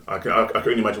know, I can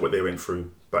only imagine what they went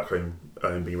through back home,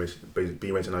 being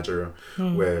raised in Nigeria,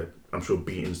 where I'm sure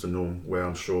beating's the norm, where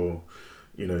I'm sure,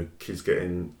 you know, kids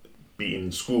getting beaten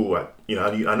in school. You know,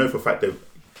 I know for a fact that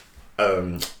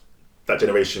that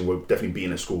generation were definitely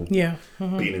beaten at school, beaten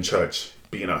in church,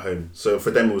 beaten at home. So for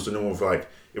them, it was the norm of like,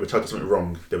 if a child did something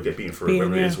wrong, they would get beaten for it,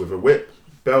 whether it is with a whip,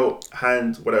 belt,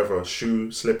 hand, whatever,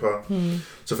 shoe, slipper.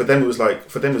 So for them, it was like,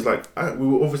 we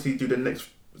will obviously do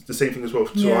the same thing as well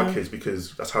to our kids,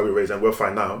 because that's how we raise and we're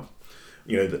fine now.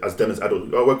 You know, as them as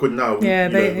adults, we're good now. We've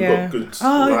got good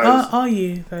lives. Are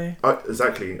you though?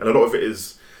 Exactly, and a lot of it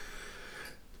is,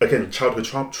 again, childhood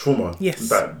trauma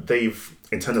that they've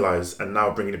internalized and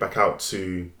now bringing it back out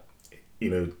to, you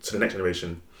know, to the next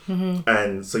generation.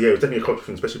 And so it was definitely a cultural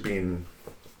thing, especially being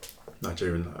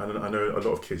Nigerian. I know a lot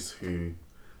of kids who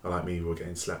are like me who were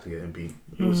getting slapped and getting beat.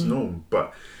 It was norm,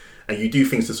 and you do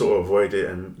things to sort of avoid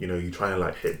it, and you know, you try and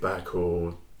like hit back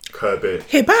or curb it.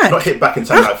 Hit back? Not hit back in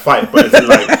terms of like fight, but it's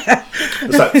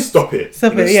like stop it.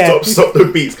 Stop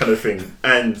the beats kind of thing.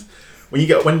 And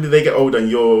when they get older and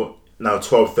you're now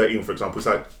 12, 13, for example, it's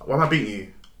like, why am I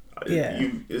beating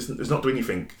you? It's not doing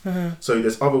anything. So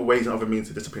there's other ways and other means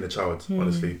to discipline a child,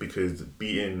 honestly, because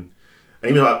beating. And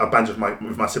even though I banter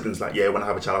with my siblings, like, when I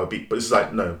have a child, I'll beat. But it's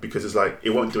like, no, because it's like,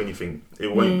 it won't do anything.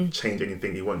 It won't change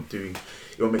anything. It won't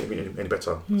make it any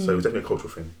better. So it's definitely a cultural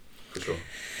thing, for sure.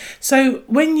 So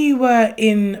when you were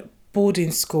in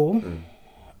boarding school,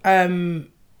 how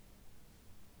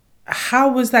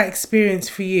was that experience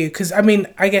for you? Because, I mean,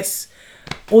 I guess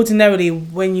ordinarily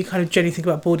when you kind of generally think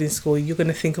about boarding school, you're going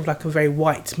to think of like a very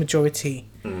white majority.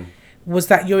 Was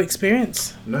that your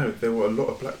experience? No, there were a lot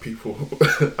of black people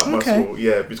at my school.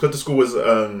 Yeah, because the school was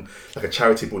like a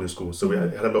charity boarding school. So we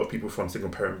had a lot of people from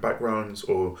single parent backgrounds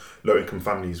or low income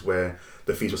families where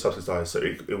the fees were subsidised. So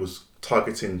it was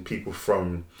targeting people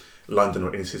from London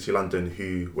or inner city London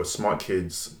who were smart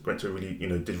kids, went to really, you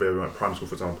know, did very well at primary school,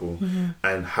 for example,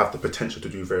 and have the potential to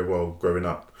do very well growing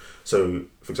up. So,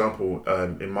 for example,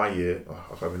 in my year,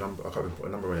 I can't even put a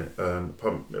number on it,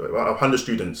 about 100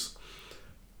 students,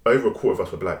 over a quarter of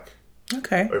us were black.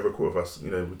 Okay. Over a quarter of us,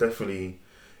 you know, definitely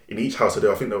in each house.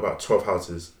 So I think there were about 12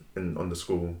 houses on the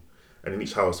school, and in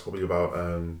each house probably about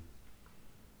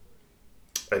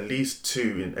at least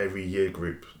 2 in every year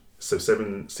group. So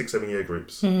 7 year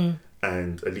groups, and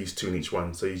at least 2 in each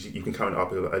one. So you can count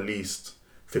up at least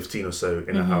 15 or so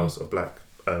in a house of black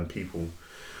people.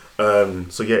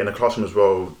 So in a classroom as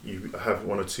well, you have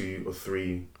 1 or 2 or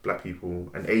 3 black people,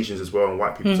 and Asians as well, and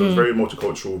white people. So it's very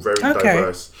multicultural, very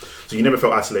diverse. So you never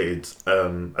felt isolated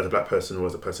as a black person or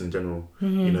as a person in general.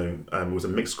 You know, it was a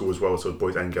mixed school as well, so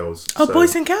boys and girls. Oh, so,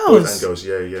 boys and girls. Boys and girls,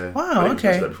 yeah. Wow,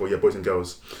 okay. That before, boys and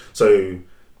girls. So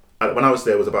when I was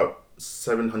there, it was about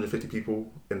 750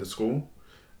 people in the school.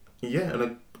 Yeah,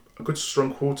 and a good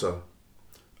strong quarter.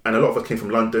 And a lot of us came from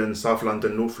London, South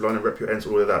London, North London, Rep Your Ends,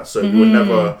 all of that. So we were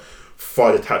never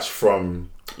far detached from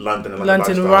London and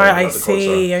London lifestyle, right, and I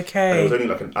see, culture. okay. And it was only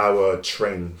like an hour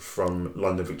train from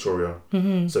London, Victoria.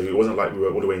 So it wasn't like we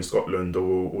were all the way in Scotland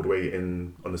or all the way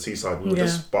on the seaside. We were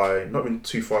just not even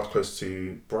too far close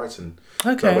to Brighton,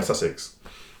 like West Sussex.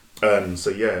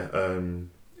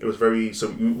 It was very, so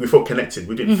we felt connected.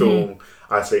 We didn't feel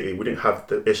isolated. We didn't have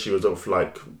the issues of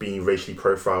like being racially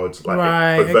profiled,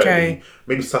 like overtly.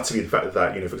 Maybe subtly the fact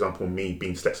that, you know, for example, me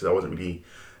being dyslexic, I wasn't really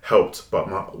helped, but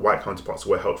my white counterparts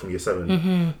were helped from year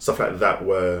 7. Stuff like that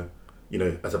were, you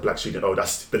know, as a black student, oh,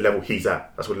 that's the level he's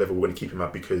at. That's what level we're going to keep him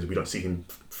at because we don't see him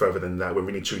further than that. When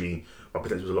really, truly, my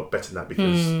potential was a lot better than that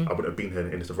because I wouldn't have been here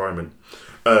in this environment.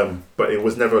 But it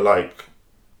was never like,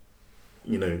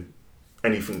 you know,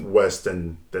 anything worse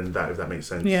than that, if that makes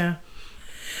sense. Yeah.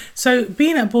 So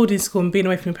being at boarding school and being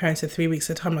away from your parents for 3 weeks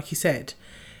at a time, like you said,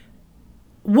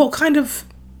 what kind of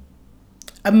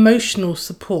emotional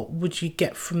support would you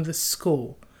get from the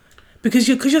school? Because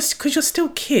you're still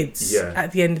kids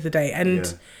at the end of the day,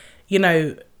 and you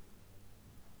know,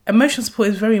 emotional support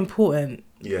is very important.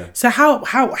 Yeah. So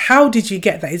how did you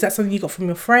get that? Is that something you got from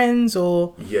your friends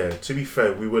or? Yeah. To be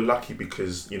fair, we were lucky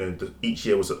because, you know, each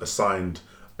year was assigned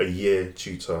a year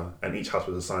tutor, and each house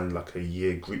was assigned like a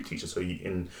year group teacher. So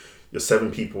in your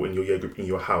 7 people in your year group in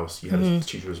your house, you had a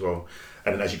tutor as well.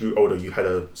 And then as you grew older, you had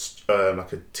a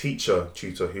teacher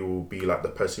tutor who will be like the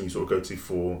person you sort of go to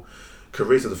for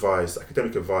careers advice,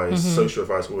 academic advice, social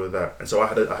advice, all of that. And so I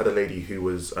had a lady who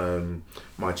was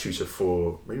my tutor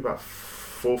for maybe about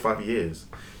 4 or 5 years.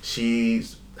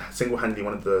 She's single-handedly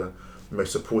one of the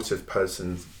most supportive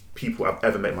people I've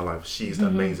ever met in my life. She's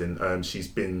amazing. She's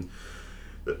been.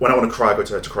 When I want to cry, I go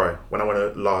to her to cry. When I want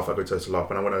to laugh, I go to her to laugh.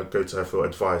 When I want to go to her for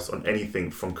advice on anything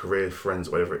from career,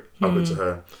 friends, whatever, I'll go to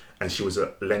her. And she was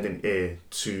a lending ear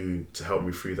to help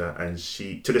me through that. And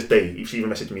she, to this day, she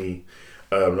even messaged me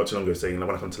not too long ago saying, I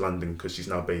want to come to London because she's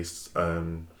now based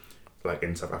like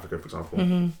in South Africa, for example,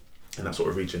 in that sort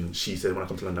of region. She said, when I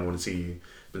come to London, I want to see you.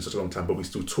 It's been such a long time, but we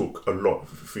still talk a lot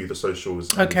through the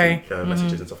socials and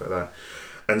messages and stuff like that.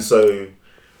 And so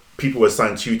people were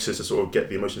assigned tutors to sort of get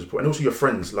the emotional support, and also your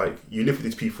friends. Like, you live with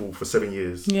these people for 7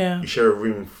 years. Yeah. You share a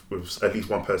room with at least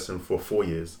one person for 4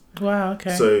 years. Wow.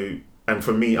 Okay. So, and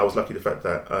for me, I was lucky the fact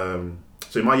that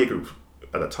so in my year group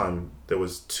at that time there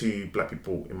was 2 black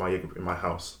people in my year group in my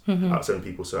house out of 7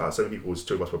 people. So out of 7 people,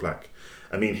 2 of us were black,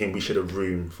 and me and him, we shared a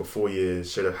room for 4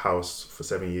 years, shared a house for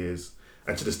 7 years,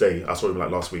 and to this day, I saw him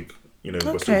like last week. You know,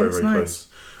 we're still very, very close.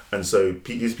 And so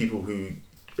these people who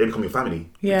they become your family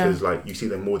because like you see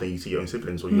them more than you see your own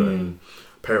siblings or your own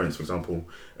parents, for example.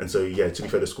 And so to be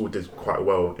fair, the school did quite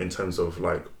well in terms of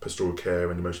like pastoral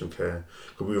care and emotional care.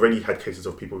 But we already had cases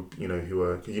of people, you know, who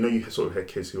are, you know, you sort of had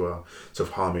kids who are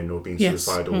self-harming or being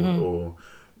suicidal or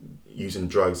using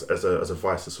drugs as a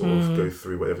vice to sort of go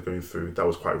through whatever they're going through. That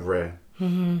was quite rare.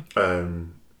 It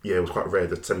was quite rare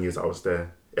the 7 years that I was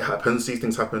there. It happens, these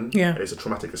things happen. Yeah. It's a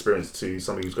traumatic experience to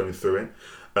somebody who's going through it.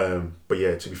 But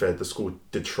to be fair, the school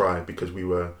did try because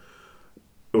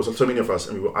it was so many of us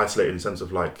and we were isolated in the sense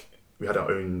of like, we had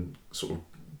our own sort of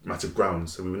massive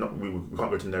grounds. So we can't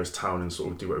go to the nearest town and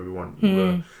sort of do whatever we want. We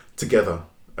were together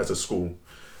as a school.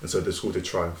 And so the school did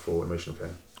try for emotional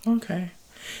care. Okay.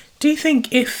 Do you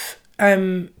think if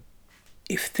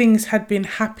things had been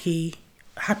happier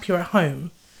at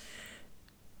home,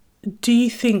 do you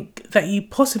think that you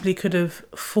possibly could have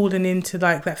fallen into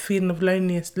like that feeling of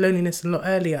loneliness a lot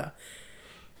earlier?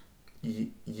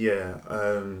 Yeah.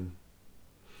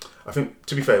 I think,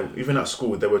 to be fair, even at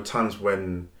school, there were times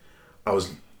when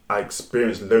I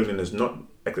experienced loneliness, not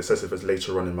as excessive as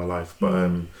later on in my life,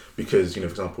 but because, you know,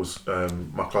 for example,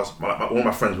 my class, all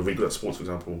my friends were really good at sports, for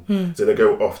example. So they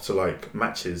go off to like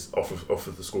matches off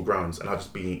of the school grounds, and I'd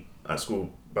just be at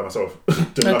school by myself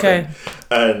doing nothing.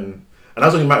 And that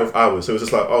was only a matter of hours, so it was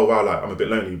just like, oh wow, like I'm a bit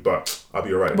lonely, but I'll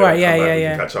be alright. Right, we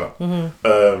can catch up.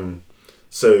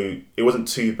 So it wasn't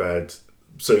too bad.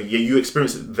 So you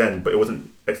experienced it then, but it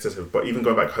wasn't excessive. But even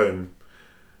going back home,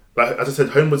 like as I said,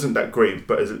 home wasn't that great.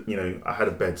 But as you know, I had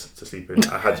a bed to sleep in.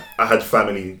 I had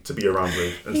family to be around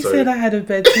with. And he said I had a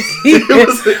bed to sleep in.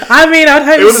 I mean, I'd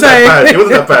hope so. It wasn't that bad. It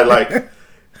wasn't that bad. Like,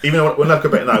 even when I go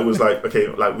back now, it was like, okay,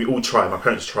 like we all tried. My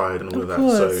parents tried and all of that.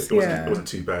 Course, so it wasn't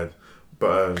too bad.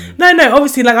 But no,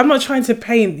 obviously, like I'm not trying to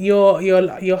paint your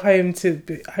home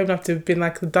enough to have been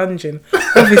like a dungeon,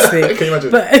 obviously. Can you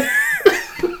imagine? But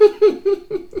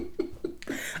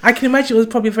I can imagine it was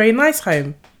probably a very nice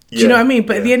home. Do you know what I mean?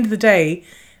 But at the end of the day,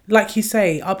 like you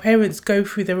say, our parents go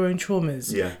through their own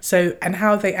traumas. Yeah. So, and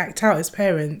how they act out as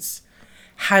parents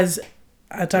has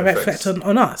a direct effect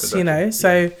on us, Exactly. you know.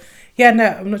 So yeah, no,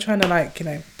 I'm not trying to like, you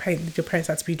know, paint your parents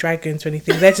out to be dragons or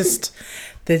anything. They're just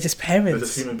parents. They're just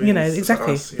human beings, you know, just like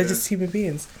exactly. us, They're just human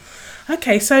beings.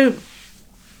 Okay, so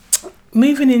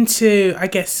moving into, I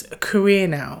guess, a career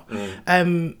now,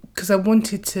 because I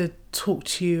wanted to talk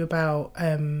to you about,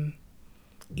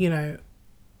 you know,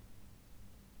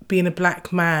 being a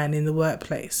black man in the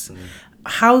workplace.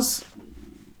 How's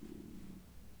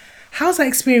that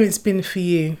experience been for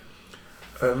you?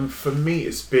 For me,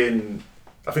 it's been,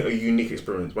 I think, a unique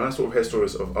experience. When I sort of hear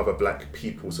stories of other black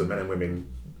people, so men and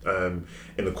women,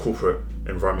 in the corporate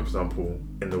environment, for example,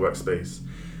 in the workspace,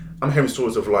 I'm hearing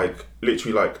stories of like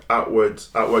literally like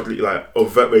outwardly like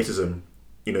overt racism.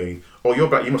 You know, oh, you're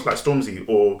black, you must like Stormzy,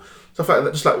 or stuff like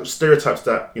that. Just like stereotypes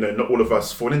that, you know, not all of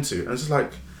us fall into. And it's just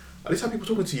like, at least how people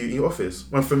talking to you in your office.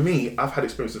 When for me, I've had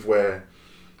experiences where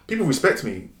people respect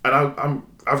me, and I'm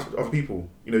other people.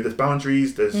 You know, there's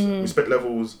boundaries, there's respect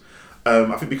levels.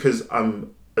 I think because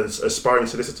I'm an aspiring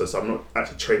solicitor, so I'm not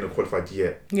actually trained or qualified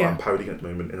yet. But I'm paralegal at the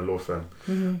moment in a law firm,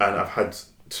 and I've had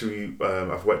two.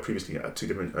 I've worked previously at two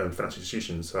different financial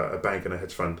institutions, a bank and a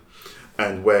hedge fund,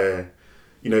 and where,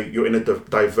 you know, you're in a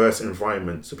diverse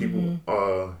environment, so people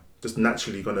are just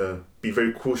naturally gonna be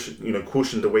very cautious. You know,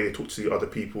 caution the way they talk to other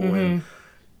people and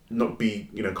not be,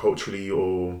 you know, culturally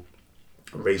or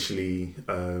racially,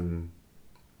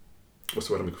 what's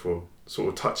the word I'm looking for? Sort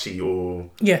of touchy or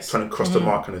trying to cross the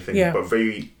mark kind of thing. But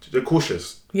they're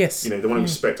cautious. Yes. You know, they want to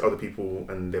respect other people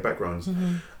and their backgrounds.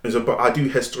 And so, but I do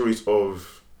hear stories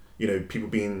of, you know, people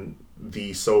being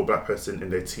the sole black person in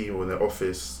their team or in their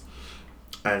office,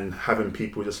 and having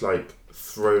people just like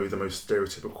throw the most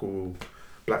stereotypical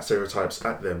black stereotypes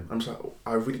at them. I'm just like,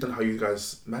 I really don't know how you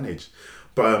guys manage.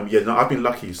 But I've been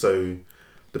lucky. So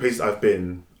the places I've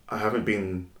been, I've either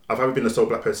been the sole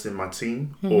black person in my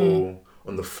team or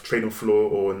on the trading floor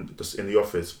or just in the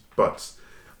office.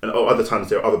 And other times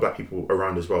there are other black people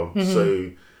around as well. So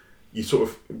you sort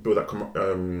of build that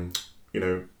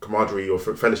camaraderie or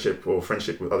fellowship or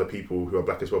friendship with other people who are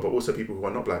black as well, but also people who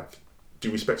are not black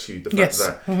do respect you. The fact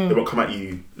that they won't come at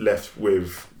you left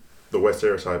with the worst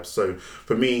stereotypes. So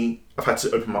for me, I've had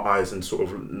to open my eyes and sort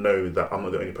of know that I'm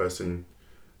not the only person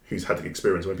who's had the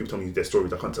experience. When people tell me their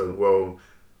stories, I can't tell them, well,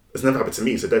 it's never happened to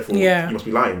me, so therefore you must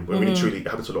be lying. But really, truly, it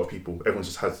happens to a lot of people. Everyone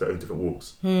just has their own different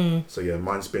walks. So yeah,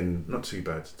 mine's been not too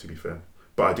bad, to be fair.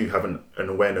 But I do have an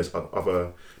awareness of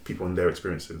other people and their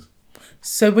experiences.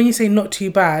 So when you say not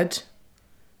too bad,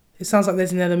 it sounds like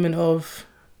there's an element of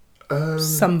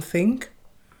something.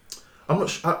 I'm not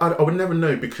sure. I would never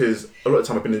know, because a lot of the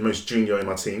time I've been the most junior in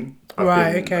my team.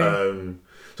 So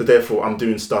therefore I'm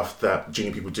doing stuff that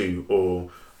junior people do, or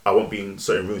I won't be in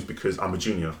certain rooms because I'm a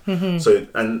junior. So,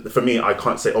 and for me, I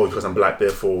can't say, oh, because I'm black,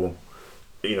 therefore,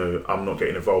 you know, I'm not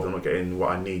getting involved, I'm not getting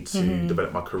what I need to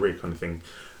develop my career, kind of thing.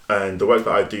 And the work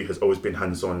that I do has always been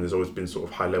hands-on. There's always been sort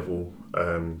of high level,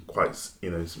 quite,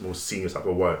 you know, more senior type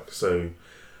of work. So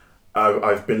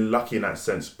I've been lucky in that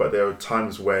sense, but there are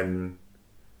times when,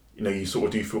 you know, you sort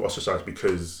of do feel ostracized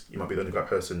because you might be the only black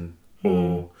person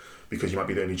or because you might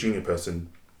be the only junior person.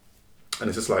 And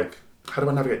it's just like, how do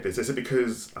I navigate this? Is it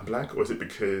because I'm black, or is it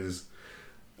because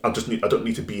I don't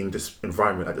need to be in this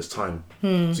environment at this time?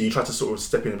 So you try to sort of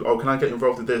step in, oh, can I get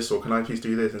involved with this, or can I please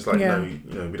do this? And it's like, no, you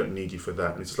know, we don't need you for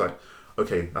that. And it's just like,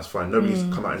 okay, that's fine. Nobody's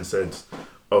come out and said,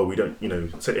 oh, we don't, you know,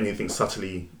 say anything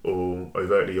subtly or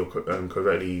overtly or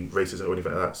covertly racist or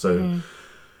anything like that. So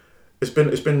it's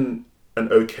been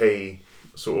an okay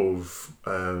sort of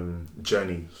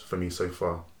journey for me so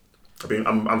far.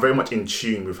 I'm very much in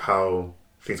tune with how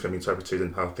things can be interpreted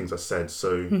and how things are said.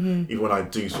 So even when I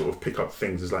do sort of pick up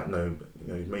things, it's like, no,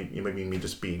 you know, maybe me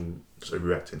just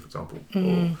overreacting, for example,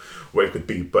 or what it could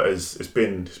be. But it's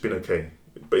been okay.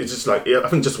 But it's just like, I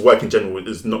think just work in general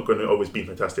is not going to always be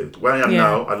fantastic. Where I am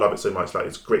now, I love it so much. Like,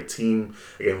 it's a great team,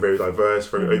 again, very diverse,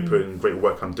 very open, great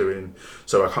work I'm doing.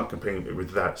 So I can't complain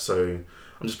with that. So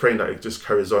I'm just praying that it just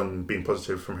carries on being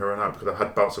positive from here on out, because I've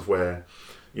had bouts of where,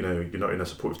 you know, you're not in a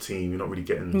supportive team, you're not really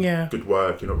getting good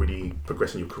work, you're not really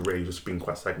progressing your career, you're just being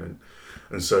quite stagnant.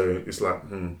 And so it's like,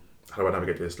 how do I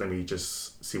navigate this? Let me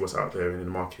just see what's out there in the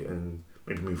market and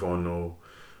maybe move on, or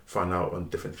find out on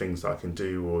different things that I can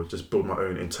do, or just build my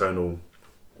own internal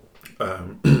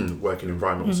working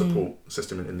environment or support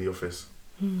system in the office.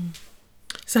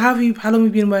 So how long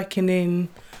have you been working in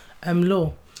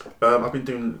law? I've been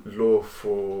doing law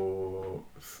for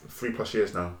 3+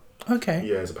 years now. Okay.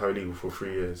 Yeah, as a paralegal for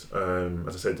 3 years.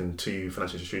 As I said, in 2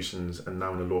 financial institutions and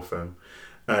now in a law firm.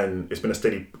 And it's been a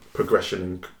steady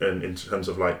progression in terms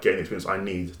of like getting the experience I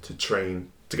need to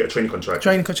get a training contract.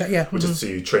 Training contract, yeah. Which is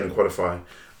to train and qualify,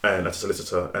 and as a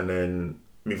solicitor. And then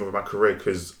move on with my career,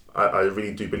 because I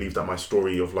really do believe that my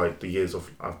story of like the years of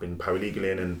I've been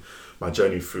paralegaling and my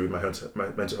journey through my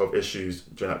mental health issues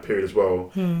during that period as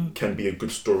well can be a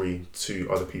good story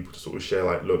to other people to sort of share,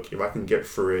 like, look, if I can get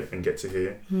through it and get to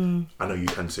here, I know you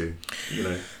can too, you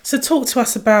know. So talk to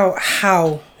us about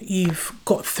how you've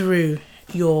got through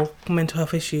your mental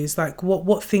health issues. Like,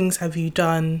 what things have you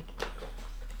done?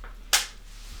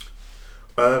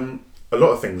 A lot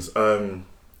of things.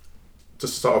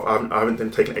 Just to start off, I haven't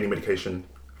been taking any medication.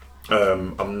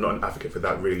 I'm not an advocate for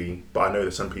that really, but I know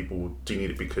that some people do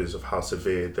need it because of how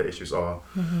severe the issues are,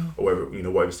 or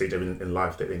whatever stage they're in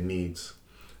life that they need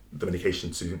the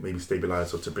medication to maybe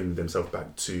stabilize or to bring themselves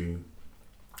back to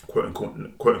quote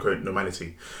unquote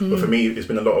normality. But for me, it's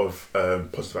been a lot of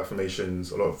positive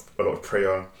affirmations, a lot of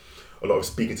prayer, a lot of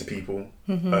speaking to people.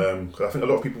 Because I think a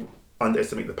lot of people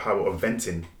underestimate the power of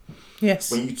venting.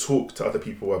 Yes. When you talk to other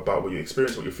people about what you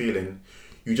experience, what you're feeling,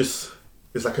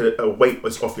 it's like a weight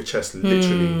was off your chest,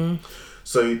 literally.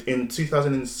 So in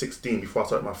 2016, before I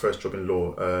started my first job in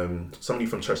law, somebody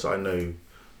from church that I know,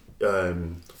 a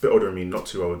bit older than me, not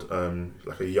too old,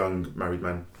 like a young married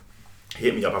man, he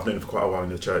hit me up. I've known him for quite a while in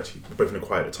the church. We're both in the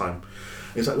choir at the time.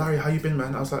 He's like, Larry, how you been,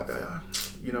 man? I was like,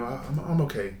 I'm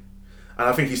okay. And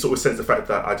I think he sort of sensed the fact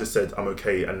that I just said I'm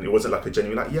okay, and it wasn't like a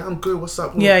genuine like, yeah, I'm good, what's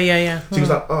up? Yeah. So he was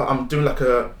like, oh, I'm doing like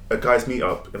a guys meet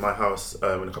up in my house in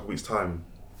a couple of weeks' time.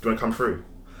 Do you want to come through?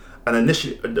 And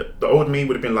initially, the old me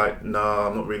would have been like, nah,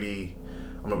 I'm not really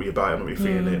about it, I'm not really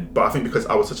feeling it. But I think because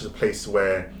I was such a place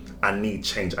where I need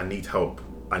change, I need help,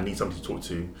 I need somebody to talk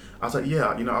to, I was like, yeah,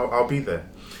 I'll be there.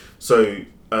 So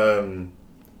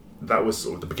that was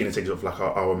sort of the beginning stage of like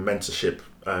our mentorship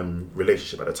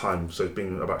relationship at the time. So it's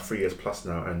been about 3 years plus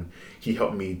now, and he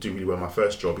helped me do really well in my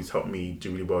first job. He's helped me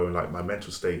do really well in like my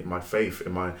mental state, in my faith,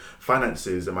 in my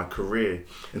finances, in my career.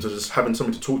 And so just having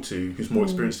someone to talk to who's more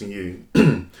experienced than you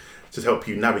to help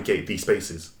you navigate these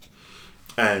spaces.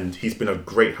 And he's been a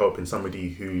great help in somebody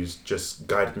who's just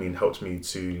guided me and helped me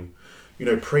to,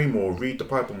 pray more, read the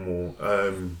Bible more,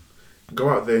 go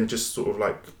out there and just sort of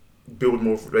like build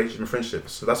more relationships and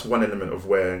friendships. So that's one element of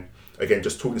where, again,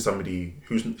 just talking to somebody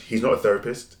he's not a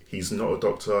therapist, he's not a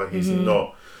doctor, he's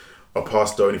not a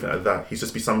pastor or anything like that. He's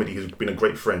just somebody who's been a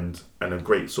great friend and a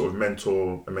great sort of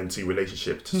mentor and mentee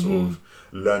relationship to sort of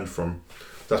learn from.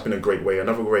 So that's been a great way.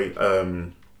 Another way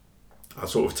I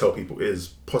sort of tell people is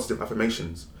positive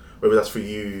affirmations. Whether that's for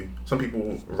you, some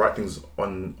people write things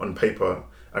on paper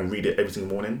and read it every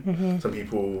single morning. Some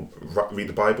people read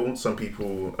the Bible. Some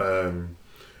people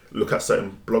look at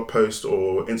certain blog posts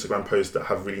or Instagram posts that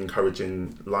have really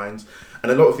encouraging lines. And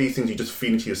a lot of these things you just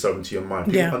feed into yourself, into your mind.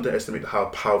 People underestimate how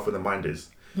powerful the mind is.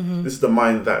 This is the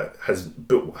mind that has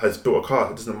built a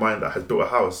car. This is the mind that has built a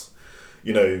house.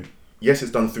 Yes,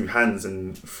 it's done through hands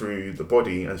and through the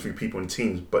body and through people and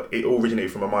teams, but it all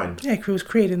originated from a mind. Yeah, it was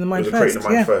created in the mind first. It was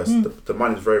created in the mind first. The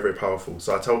mind is very, very powerful.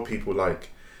 So I tell people, like,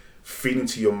 feed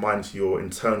into your mind, to your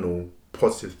internal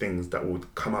positive things that will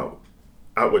come out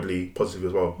outwardly positive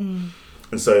as well.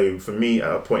 And so for me,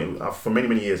 at a point, for many,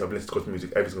 many years, I've been listening to gospel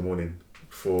music every single morning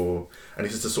and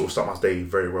it's just to sort of start my day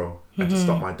very well and to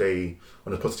start my day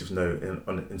on a positive note and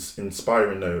on an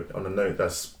inspiring note, on a note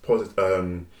that's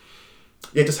positive,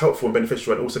 just helpful and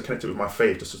beneficial, and also connected with my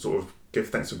faith, just to sort of give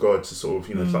thanks to God to sort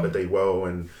of start the day well,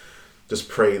 and just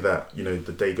pray that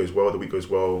the day goes well, the week goes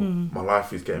well, my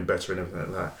life is getting better and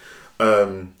everything like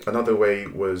that. Another way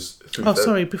was through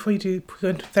sorry, before you go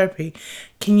into therapy,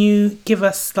 can you give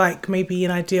us like maybe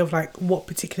an idea of like what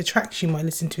particular tracks you might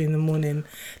listen to in the morning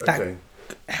that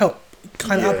help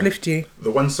kind of uplift you?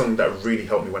 The one song that really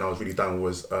helped me when I was really down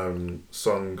was a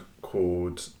song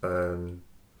called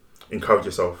Encourage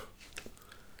Yourself.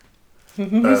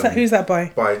 Who's that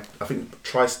by? By, I think,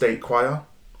 Tri-State Choir.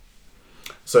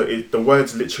 So the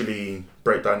words literally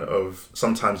break down of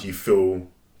sometimes you feel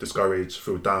discouraged,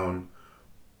 feel down,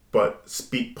 but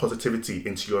speak positivity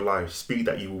into your life. Speak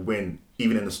that you will win,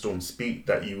 even in the storm. Speak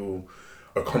that you will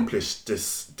accomplish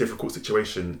this difficult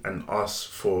situation, and ask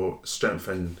for strength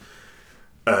and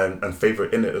favour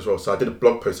in it as well. So I did a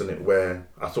blog post on it where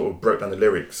I sort of broke down the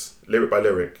lyrics, lyric by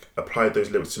lyric, applied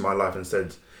those lyrics to my life and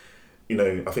said,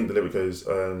 I think the lyric goes,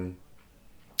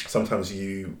 sometimes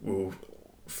you will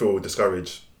feel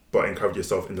discouraged, but encourage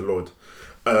yourself in the Lord.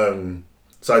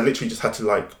 So I literally just had to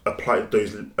like apply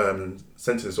those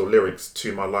sentences or lyrics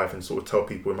to my life and sort of tell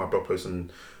people in my blog post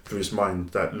and through this mind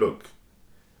that, look,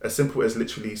 as simple as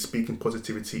literally speaking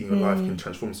positivity in your life can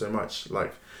transform so much.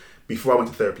 Like, before I went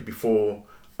to therapy, before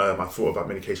I thought about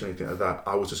medication or anything like that,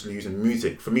 I was just using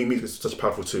music. For me, music is such a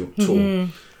powerful tool.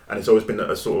 And it's always been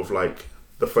a sort of like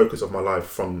the focus of my life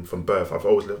from birth. I've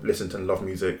always listened and loved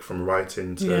music, from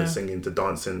writing to singing to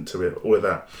dancing to it, all of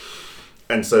that.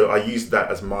 And so I used that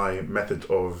as my method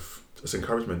of just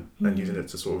encouragement and using it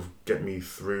to sort of get me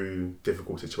through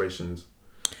difficult situations.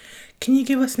 Can you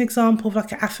give us an example of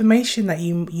like an affirmation that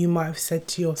you might have said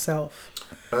to yourself?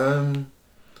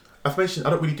 Affirmation, I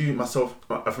don't really do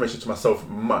affirmation to myself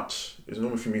much. It's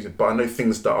normally through music, but I know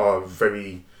things that are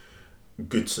very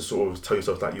good to sort of tell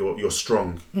yourself that you're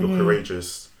strong, you're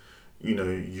courageous, you know,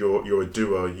 you're a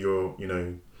doer, you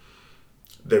know,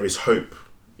 there is hope,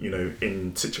 you know,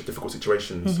 in difficult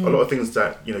situations. A lot of things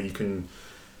that, you know, you can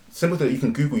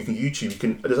Google, you can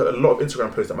YouTube, there's a lot of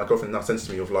Instagram posts that my girlfriend now sends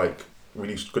to me of like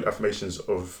really good affirmations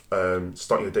of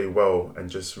starting the day well and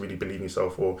just really believing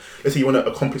yourself. Or let's say you want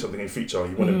to accomplish something in the future,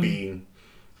 you want to be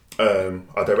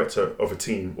a director of a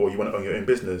team, or you want to own your own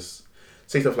business.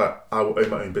 Say stuff like, I will own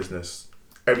my own business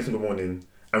every single morning,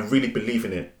 and really believe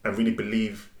in it, and really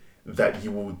believe that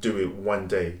you will do it one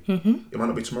day. It might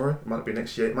not be tomorrow, it might not be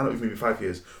next year, it might not even be 5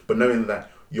 years, but knowing that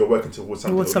you're working towards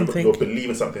something. You're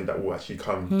believing something that will actually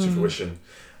come to fruition.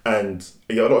 And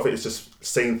yeah, a lot of it is just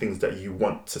saying things that you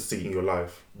want to see in your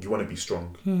life. You want to be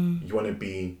strong. You want to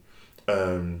be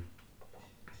a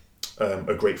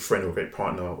great friend or a great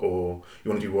partner, or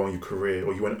you want to do well in your career,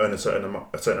 or you want to earn a certain amount.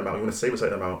 You want to save a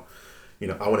certain amount. You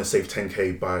know, I want to save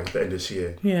 10k by the end of this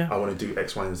year. Yeah. I want to do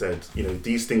X, Y, and Z. You know,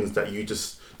 these things that you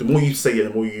just, the more you say it, the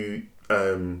more you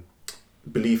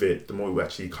believe it, the more it will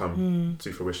actually come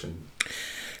to fruition.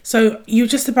 So you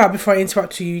just about, before I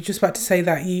interrupt you, just about to say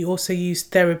that you also use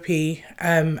therapy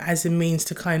as a means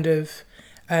to kind of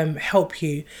help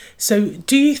you. So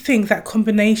do you think that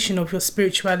combination of your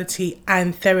spirituality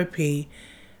and therapy,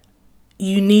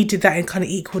 you needed that in kind of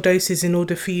equal doses in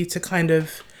order for you to kind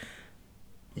of...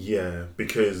 Yeah,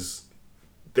 because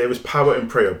there is power in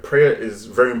prayer. Prayer is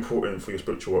very important for your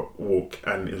spiritual walk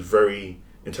and is very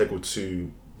integral to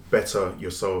better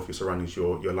yourself, your surroundings,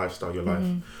 your lifestyle, your life.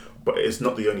 But it's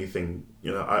not the only thing.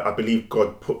 You know, I believe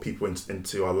God put people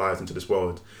into our lives, into this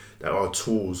world, that are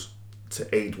tools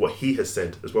to aid what He has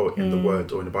said as well in the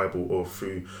Word or in the Bible, or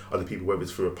through other people, whether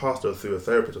it's through a pastor, or through a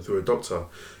therapist, or through a doctor.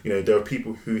 You know, there are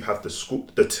people who have the skills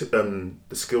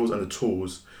and the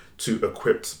tools to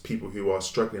equip people who are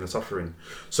struggling and suffering.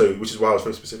 So, which is why I was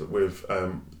very specific with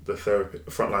the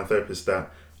frontline therapist,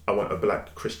 that I want a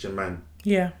Black Christian man,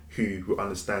 who will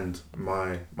understand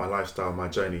my lifestyle, my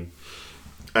journey.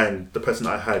 And the person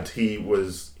I had, he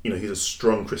was, you know, he's a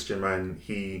strong Christian man.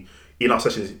 He, in our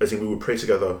sessions, as in we would pray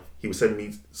together, he would send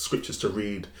me scriptures to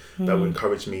read that would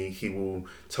encourage me. He will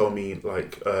tell me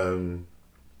like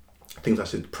things I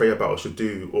should pray about or should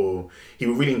do, or he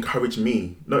will really encourage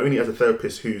me, not only as a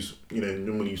therapist who's, you know,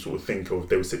 normally you sort of think of,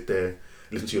 they would sit there,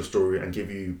 listen to your story and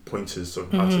give you pointers on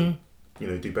how to, you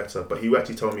know, do better. But he would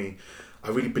actually tell me, I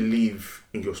really believe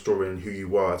in your story and who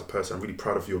you are as a person. I'm really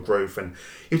proud of your growth. And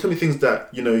he would tell me things that,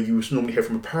 you know, you would normally hear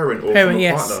from a parent or from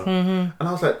a partner. And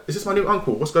I was like, is this my new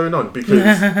uncle? What's going on?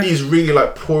 Because he's really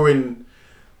like pouring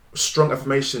strong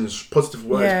affirmations, positive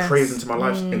words, praise into my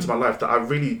life that I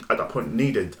really at that point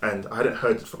needed, and I hadn't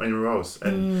heard from anywhere else.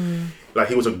 And like,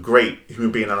 he was a great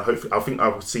human being, and I think I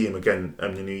will see him again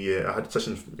in the new year. I had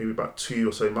sessions maybe about 2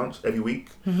 or so months every week,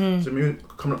 so maybe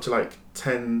coming up to like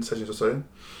 10 sessions or so.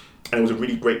 And it was a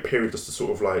really great period just to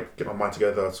sort of like get my mind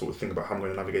together, sort of think about how I'm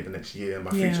going to navigate the next year and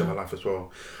my future, my life as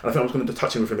well. And I think I was going to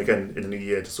touch in with him again in the new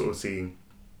year to sort of see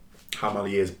how my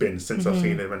year's been since I've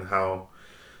seen him, and how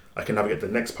I can navigate the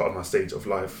next part of my stage of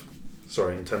life.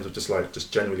 In terms of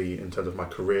just generally in terms of my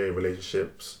career,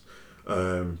 relationships,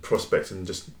 prospects, and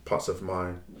just parts of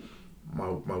my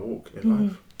walk in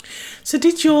life. So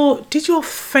did your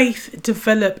faith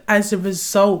develop as a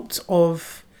result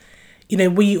of, you know,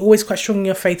 were you always quite strong in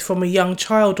your faith from a young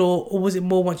child, or was it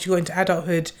more once you got into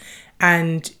adulthood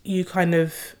and you kind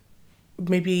of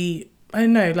maybe, I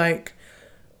don't know, like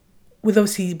with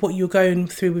obviously what you're going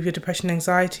through with your depression and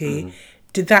anxiety,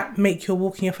 did that make your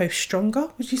walk in your faith stronger,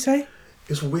 would you say?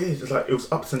 It's weird. It's like, it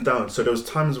was ups and downs. So there was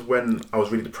times when I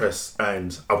was really depressed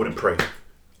and I wouldn't pray.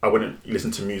 I wouldn't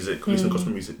listen to music, listen to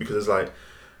gospel music, because it's like,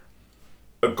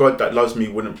 a God that loves me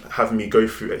wouldn't have me go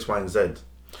through X, Y, and Z.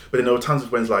 But then there were times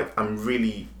when it's like, I'm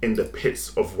really in the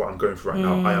pits of what I'm going through right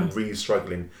now. I am really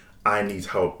struggling. I need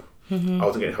help. I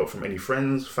wasn't getting help from any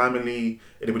friends, family,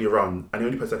 anybody around. And the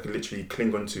only person I could literally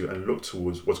cling onto and look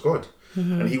towards was God.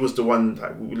 And he was the one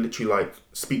that would literally like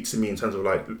speak to me in terms of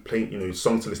like playing, you know,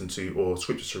 songs to listen to or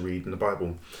scriptures to read in the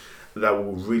Bible, that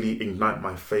will really ignite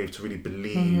my faith to really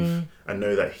believe and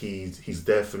know that he's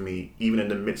there for me, even in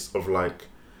the midst of like,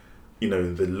 you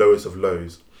know, the lowest of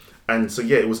lows. And so,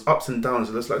 yeah, it was ups and downs.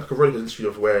 And it's like a roller coaster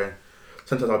of where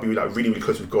sometimes I'll be like really, really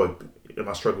close with God in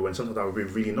my struggle, and sometimes I would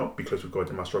really not be close with God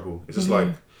in my struggle. It's just like,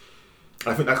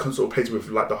 I think that can sort of plays with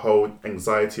like the whole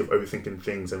anxiety of overthinking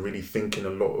things and really thinking a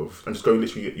lot of, and just going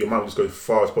literally, your mind will just go as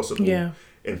far as possible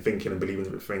in thinking and believing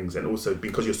in things. And also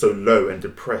because you're so low and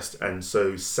depressed and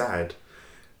so sad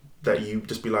that you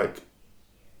just be like,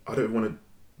 I don't want to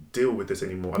deal with this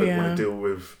anymore. I don't want to deal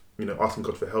with, asking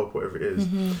God for help, whatever it is.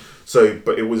 So,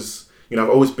 but it was, I've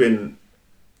always been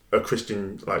a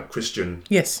Christian.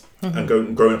 Yes. And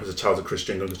growing up as a child of a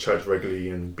Christian, going to church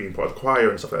regularly and being part of the choir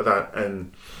and stuff like that.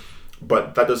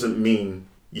 But that doesn't mean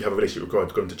you have a relationship with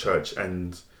God, going to church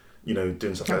and,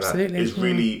 doing stuff like that. It's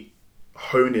really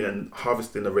honing and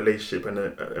harvesting a relationship and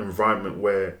an environment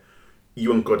where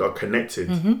you and God are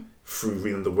connected through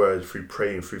reading the word, through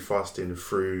praying, through fasting,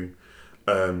 through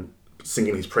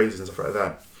singing his praises and stuff like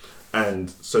that. And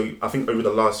so I think over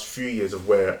the last few years of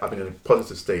where I've been in a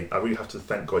positive state, I really have to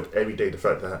thank God every day, the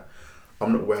fact that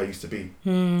I'm not where I used to be.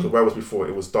 Because where I was before,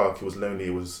 it was dark, it was lonely,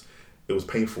 it was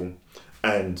painful.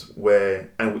 And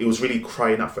it was really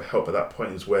crying out for help at that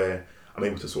point is where I'm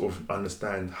able to sort of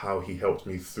understand how he helped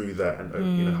me through that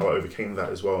and how I overcame that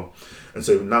as well. And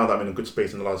so now that I'm in a good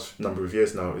space in the last number of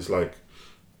years now, it's like,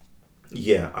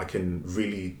 I can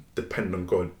really depend on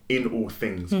God in all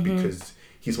things because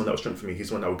he's the one that will strengthen me, he's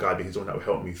the one that will guide me, he's the one that will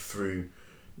help me through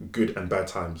good and bad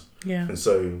times. Yeah. And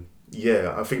so,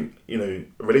 I think, a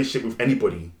relationship with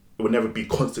anybody, it will never be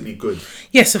constantly good.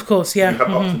 Yes, of course, yeah. You have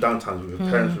ups and down times with your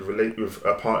parents, with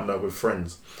a partner, with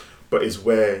friends. But it's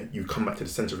where you come back to the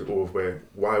centre of it all,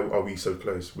 why are we so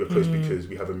close? We're close because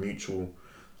we have a mutual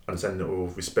understanding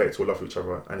of respect or love for each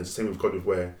other. And it's the same with God,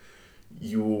 where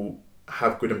you will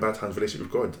have good and bad times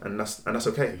relationship with God, and that's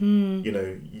okay.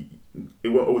 It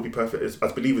won't always be perfect.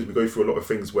 As believers, we go through a lot of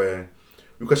things where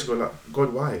we question God, like,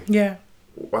 God, why? Yeah.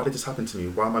 Why did this happen to me?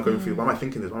 Why am I going through? Why am I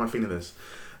thinking this? Why am I feeling this?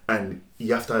 And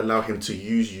you have to allow him to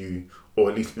use you, or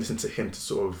at least listen to him to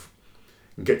sort of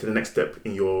get to the next step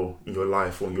in your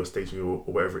life or in your stage or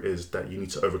whatever it is that you need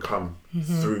to overcome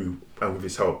through and with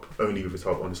his help, only with his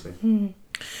help, honestly.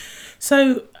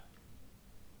 So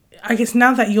I guess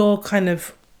now that you're kind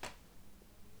of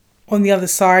on the other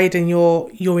side and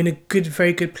you're in a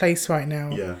very good place right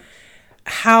now,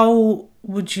 how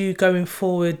would you, going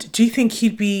forward, do you think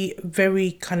you'd be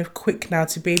very kind of quick now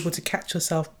to be able to catch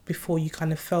yourself before you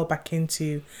kind of fell back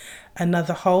into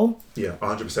another hole? Yeah,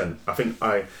 100%. I think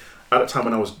at the time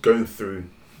when I was going through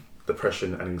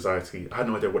depression and anxiety, I had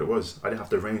no idea what it was. I didn't have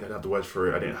the range, I didn't have the words for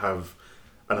it, I didn't have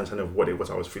an understanding of what it was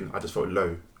I was feeling. I just felt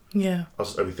low. Yeah. I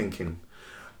was just overthinking.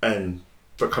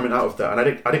 But coming out of that, and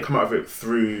I didn't come out of it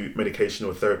through medication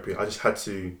or therapy, I just had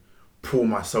to pull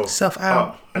myself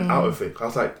out of it. I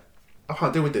was like, I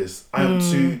can't deal with this. I am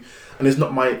too, and it's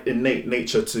not my innate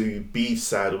nature to be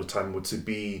sad all the time or to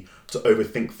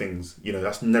overthink things.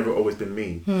 That's never always been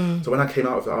me. So when I came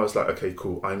out of it, I was like, okay,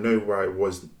 cool. I know where I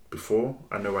was before.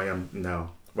 I know where I am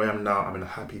now. Where I am now, I'm in a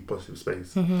happy, positive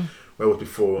space. Where I was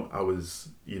before, I was,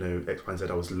 X, Y, and Z.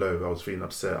 I was low. I was feeling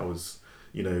upset. I was,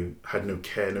 had no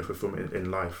care, no fulfillment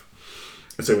in life.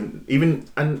 And so even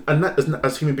and that,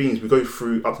 as human beings, we go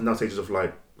through ups and down stages of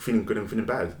like feeling good and feeling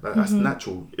bad. That's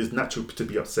natural. It's natural to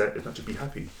be upset. It's natural to be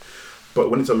happy. But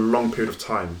when it's a long period of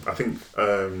time, I think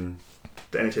the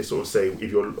NHS sort of say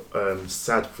if you're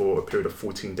sad for a period of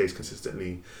 14 days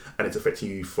consistently, and it's affecting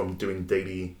you from doing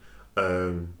daily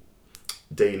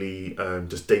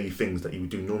things that you would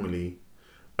do normally,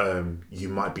 you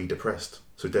might be depressed.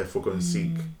 So therefore, go and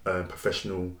seek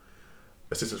professional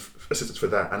assistance for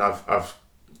that. And I've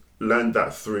learned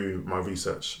that through my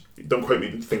research. Don't quote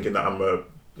me thinking that I'm a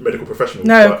medical professional.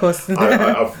 No, of course.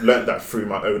 I've learned that through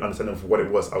my own understanding of what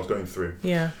it was I was going through.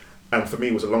 Yeah. And for me,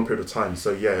 it was a long period of time.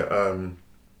 So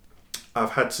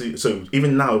I've had to. So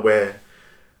even now, where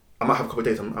I might have a couple of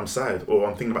days I'm sad, or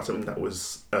I'm thinking about something that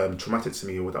was traumatic to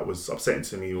me, or that was upsetting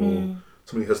to me, or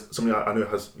somebody I know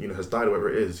has died, or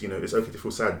whatever it is. It's okay to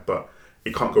feel sad, but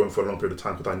it can't go on for a long period of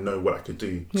time because I know what I could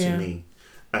do to me.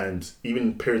 And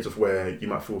even periods of where you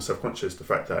might feel self-conscious, the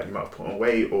fact that you might have put on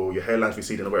weight or your hairline's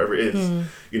receding or whatever it is,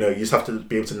 you just have to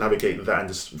be able to navigate that and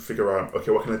just figure out, okay,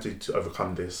 what can I do to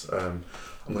overcome this? I'm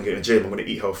going to get in the gym, I'm going to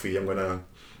eat healthy, I'm going to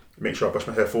make sure I brush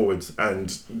my hair forwards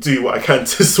and do what I can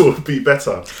to sort of be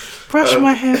better. Brush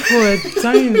my hair forward,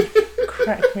 don't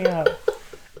crack me up.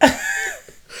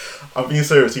 I'm being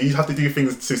serious. You have to do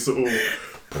things to sort of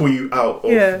pull you out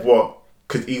of what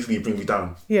could easily bring you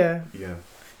down. Yeah. Yeah.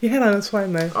 Your hairline is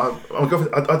fine though. I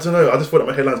don't know. I just thought that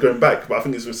my hairline's going back, but I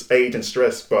think it's just age and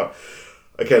stress. But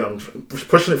again, I'm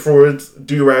pushing it forward.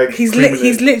 Do rag. He's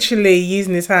literally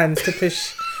using his hands to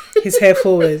push his hair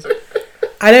forward.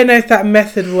 I don't know if that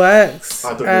method works.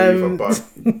 I don't know either, but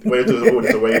the way to do it all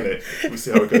is a way in it. We'll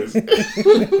see how it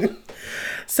goes.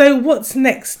 So what's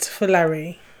next for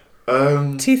Larry?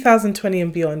 2020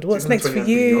 and beyond. What's next for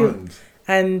you? Beyond.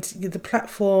 And the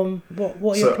platform, what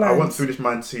are your plans? I want Through This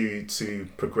Mind to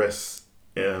progress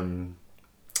on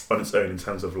its own in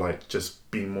terms of like just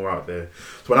being more out there.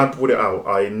 So when I brought it out,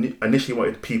 I initially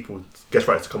wanted people, guest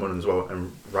writers, to come on as well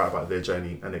and write about their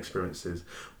journey and experiences.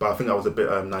 But I think I was a bit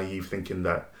naive, thinking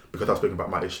that because I was speaking about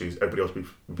my issues, everybody else would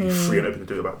be free and open to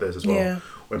do it about theirs as well. Yeah.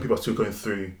 When people are still going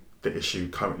through the issue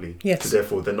currently, so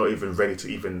therefore they're not even ready to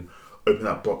even open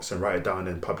that box and write it down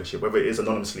and publish it, whether it is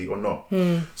anonymously or not.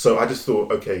 So I just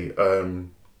thought, okay,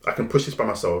 I can push this by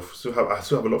myself. I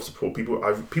still have a lot of support.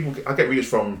 I get readers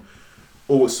from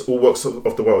all walks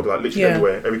of the world, like literally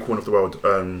everywhere, every corner of the world,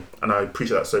 and I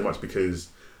appreciate that so much, because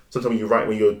sometimes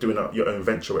when you're doing your own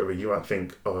venture, whatever, you might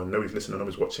think, oh, nobody's listening,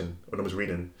 nobody's watching, or nobody's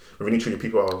reading. But really, truly,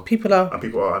 people are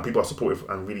supportive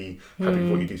and really happy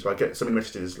with what you do. So I get so many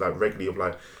messages like regularly of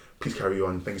like, please carry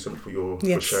on. Thank you so much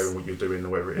for sharing what you're doing or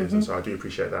whatever it is. And so I do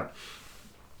appreciate that.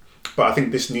 But I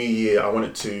think this new year, I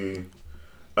want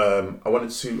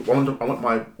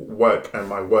my work and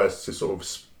my words to sort of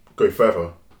go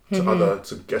further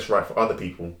to guest write for other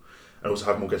people, and also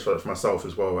have more guest write for myself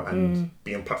as well, and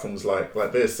be on platforms like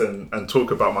this and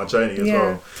talk about my journey as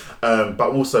well.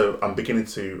 But also, I'm beginning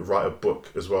to write a book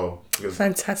as well.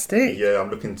 Fantastic. Yeah,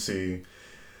 I'm looking to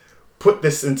put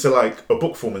this into like a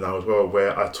book form now as well,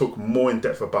 where I talk more in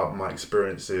depth about my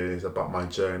experiences, about my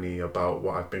journey, about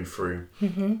what I've been through.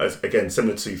 As, again,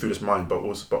 similar to Through This Mind, but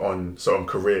on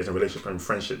careers and relationships and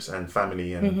friendships and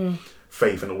family and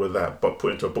faith and all of that, but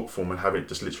put into a book form and have it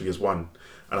just literally as one.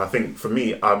 And I think for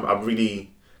me, I'm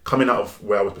really coming out of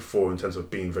where I was before in terms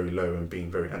of being very low and being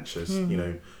very anxious. You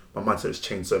know, my mindset has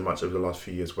changed so much over the last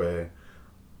few years, where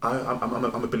I'm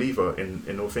a believer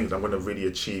in all things. I'm going to really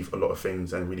achieve a lot of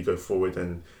things and really go forward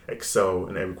and excel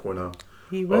in every corner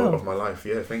of my life.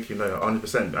 Yeah, thank you. No,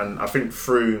 100%. And I think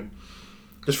through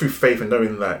faith and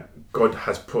knowing that God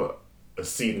has put a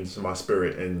seed into my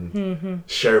spirit in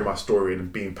sharing my story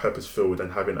and being purpose-filled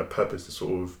and having a purpose to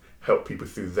sort of help people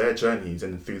through their journeys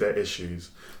and through their issues.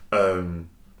 I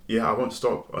won't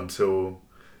stop until,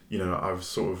 I've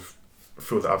sort of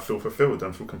feel that I feel fulfilled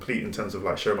and feel complete in terms of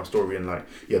like sharing my story. And like,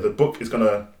 the book it's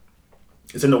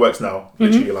in the works now.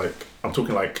 Literally, like I'm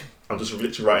just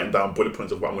literally writing down bullet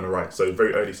points of what I'm going to write. So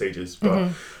very early stages, but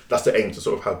that's the aim, to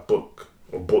sort of have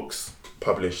books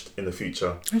published in the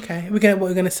future. Okay, we're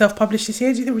gonna self-publish this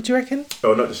year. What do you reckon?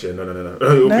 Oh, not this year. No.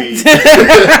 It'll be.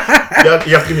 You have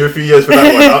to give me a few years for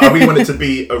that one. I really want it to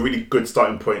be a really good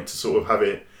starting point to sort of have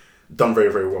it done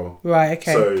very, very well. Right,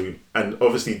 okay. So, and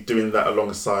obviously doing that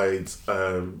alongside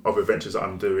other ventures that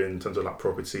I'm doing in terms of like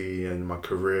property and my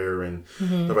career and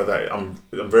stuff like that. I'm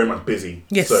very much busy.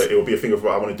 Yes. So it will be a thing of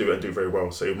what I want to do and do very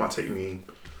well. So it might take me,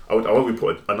 I won't really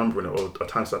put a number in it or a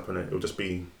timestamp on it. It'll just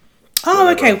be... Oh,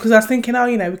 okay, because I was thinking,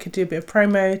 we could do a bit of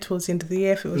promo towards the end of the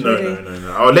year if it was ready.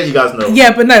 No. I'll let you guys know.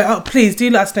 Yeah, but no, please do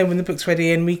let us know when the book's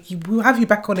ready, and we'll have you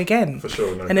back on again. For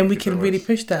sure. No, and then we can really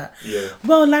push that. Yeah.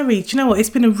 Well, Larry, do you know what?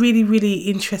 It's been a really, really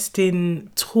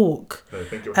interesting talk. No,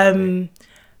 thank you.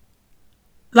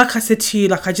 Like I said to you,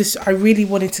 I really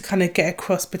wanted to kind of get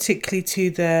across, particularly to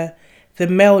the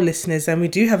male listeners, and we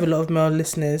do have a lot of male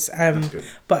listeners,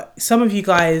 but some of you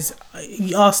guys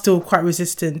are still quite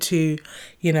resistant to,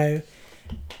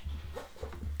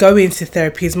 go into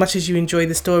therapy. As much as you enjoy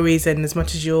the stories and as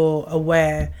much as you're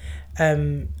aware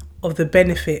of the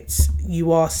benefits,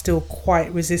 you are still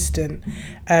quite resistant.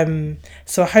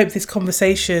 So I hope this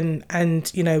conversation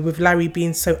and, with Larry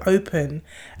being so open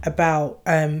about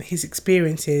his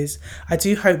experiences, I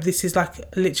do hope this is like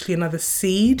literally another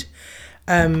seed.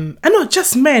 And not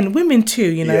just men, women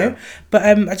too, but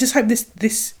I just hope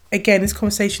this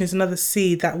conversation is another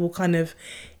seed that will kind of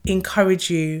encourage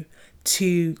you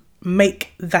to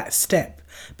make that step,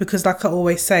 because like I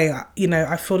always say,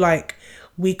 I feel like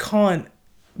we can't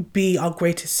be our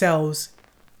greatest selves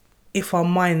if our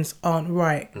minds aren't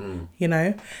right,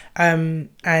 and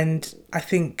I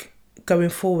think going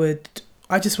forward,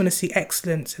 I just want to see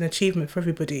excellence and achievement for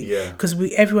everybody. Yeah. Because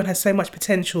everyone has so much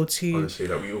potential to... Honestly,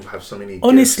 like we all have so many...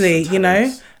 Honestly,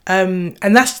 and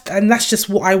that's just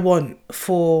what I want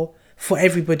for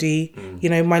everybody.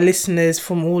 My listeners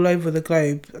from all over the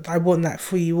globe. I want that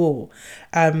for you all.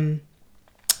 So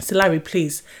Larry,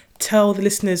 please tell the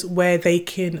listeners where they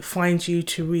can find you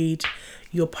to read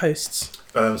your posts.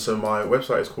 So my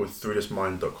website is called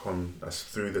throughthismind.com. That's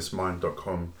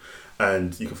throughthismind.com.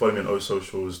 And you can follow me on all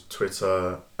socials,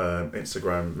 Twitter,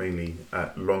 Instagram, mainly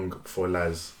at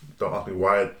Long4Laz. Don't ask me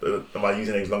why my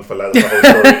username is Long4Laz. That's the whole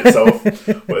story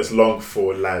itself, but it's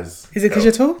Long4Laz. Is it because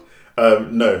you're tall?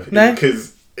 No,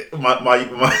 because my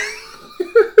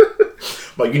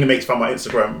my uni mates found my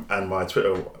Instagram and my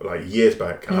Twitter like years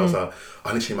back, and I was like,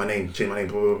 I need to change my name,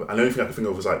 blah, blah, blah. And the only thing I could think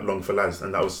of was like Long4Laz,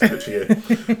 and that was literally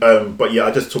it. But yeah,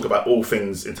 I just talk about all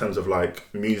things in terms of like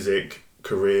music,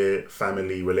 career,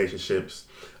 family, relationships,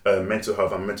 mental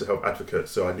health. I'm a mental health advocate,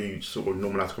 so I do sort of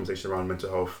normalize conversation around mental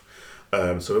health.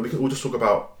 So we can all just talk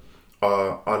about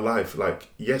our life. Like,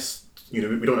 yes, you know,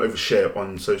 we don't overshare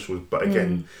on socials, but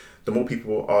again, the more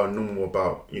people are normal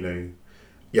about, you know,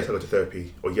 yes, I go to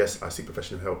therapy, or yes, I seek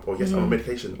professional help, or yes, I'm on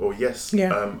medication, or yes,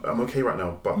 I'm okay right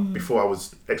now, but before I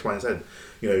was X, Y, and Z,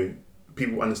 you know,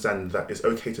 people understand that it's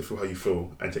okay to feel how you feel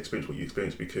and to experience what you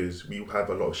experience, because we have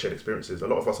a lot of shared experiences. A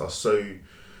lot of us are so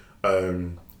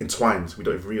entwined, we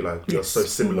don't even realise. We are so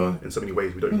similar in so many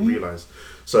ways, we don't even realise.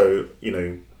 So, you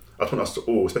know, I just want us to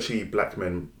all, especially black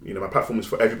men, you know, my platform is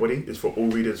for everybody. It's for all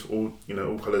readers, all, you know,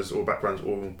 all colours, all backgrounds,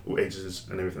 all ages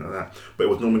and everything like that. But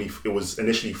it was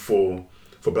initially for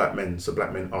black men. So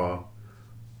black men are,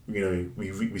 you know,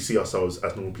 we see ourselves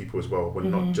as normal people as well. We're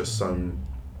not just some,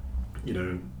 you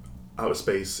know, outer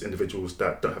space individuals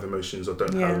that don't have emotions or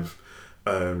don't have,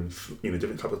 you know,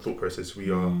 different type of thought process. We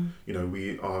are, you know,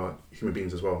 we are human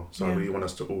beings as well. So I really want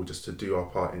us to all just to do our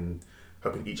part in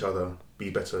helping each other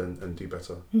be better and do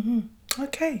better.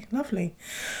 Okay, lovely.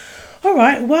 All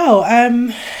right, well,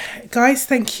 guys,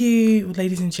 thank you,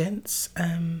 ladies and gents,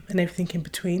 and everything in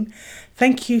between.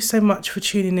 Thank you so much for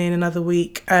tuning in another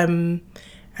week.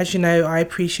 As you know, I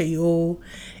appreciate you all.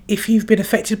 If you've been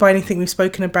affected by anything we've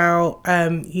spoken about,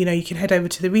 you know, you can head over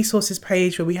to the resources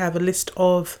page where we have a list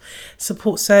of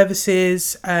support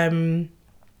services. We've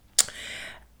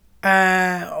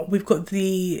got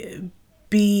the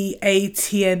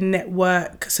BATN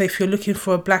network. So if you're looking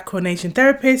for a Black or an Asian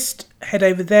therapist, head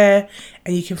over there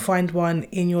and you can find one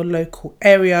in your local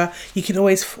area. You can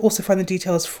always also find the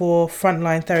details for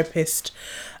Frontline Therapist,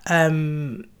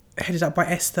 headed up by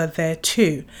Esther there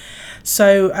too.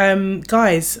 So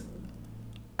guys,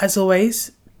 as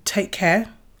always, take care.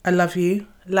 I love you.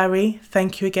 Larry,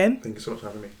 thank you again. Thank you so much for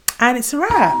having me. And it's a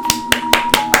wrap.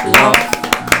 Love.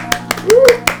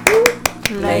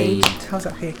 Laid. How's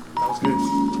that here? That was good.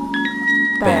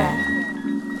 Bare.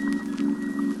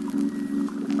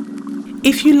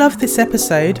 If you love this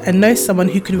episode and know someone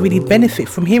who could really benefit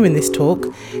from hearing this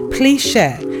talk, please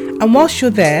share. And whilst you're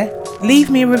there, leave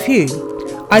me a review.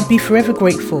 I'd be forever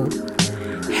grateful.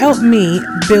 Help me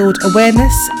build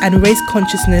awareness and raise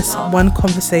consciousness one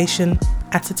conversation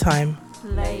at a time.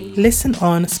 Laid. Listen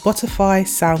on Spotify,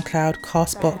 SoundCloud,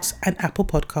 Castbox and Apple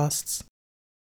Podcasts.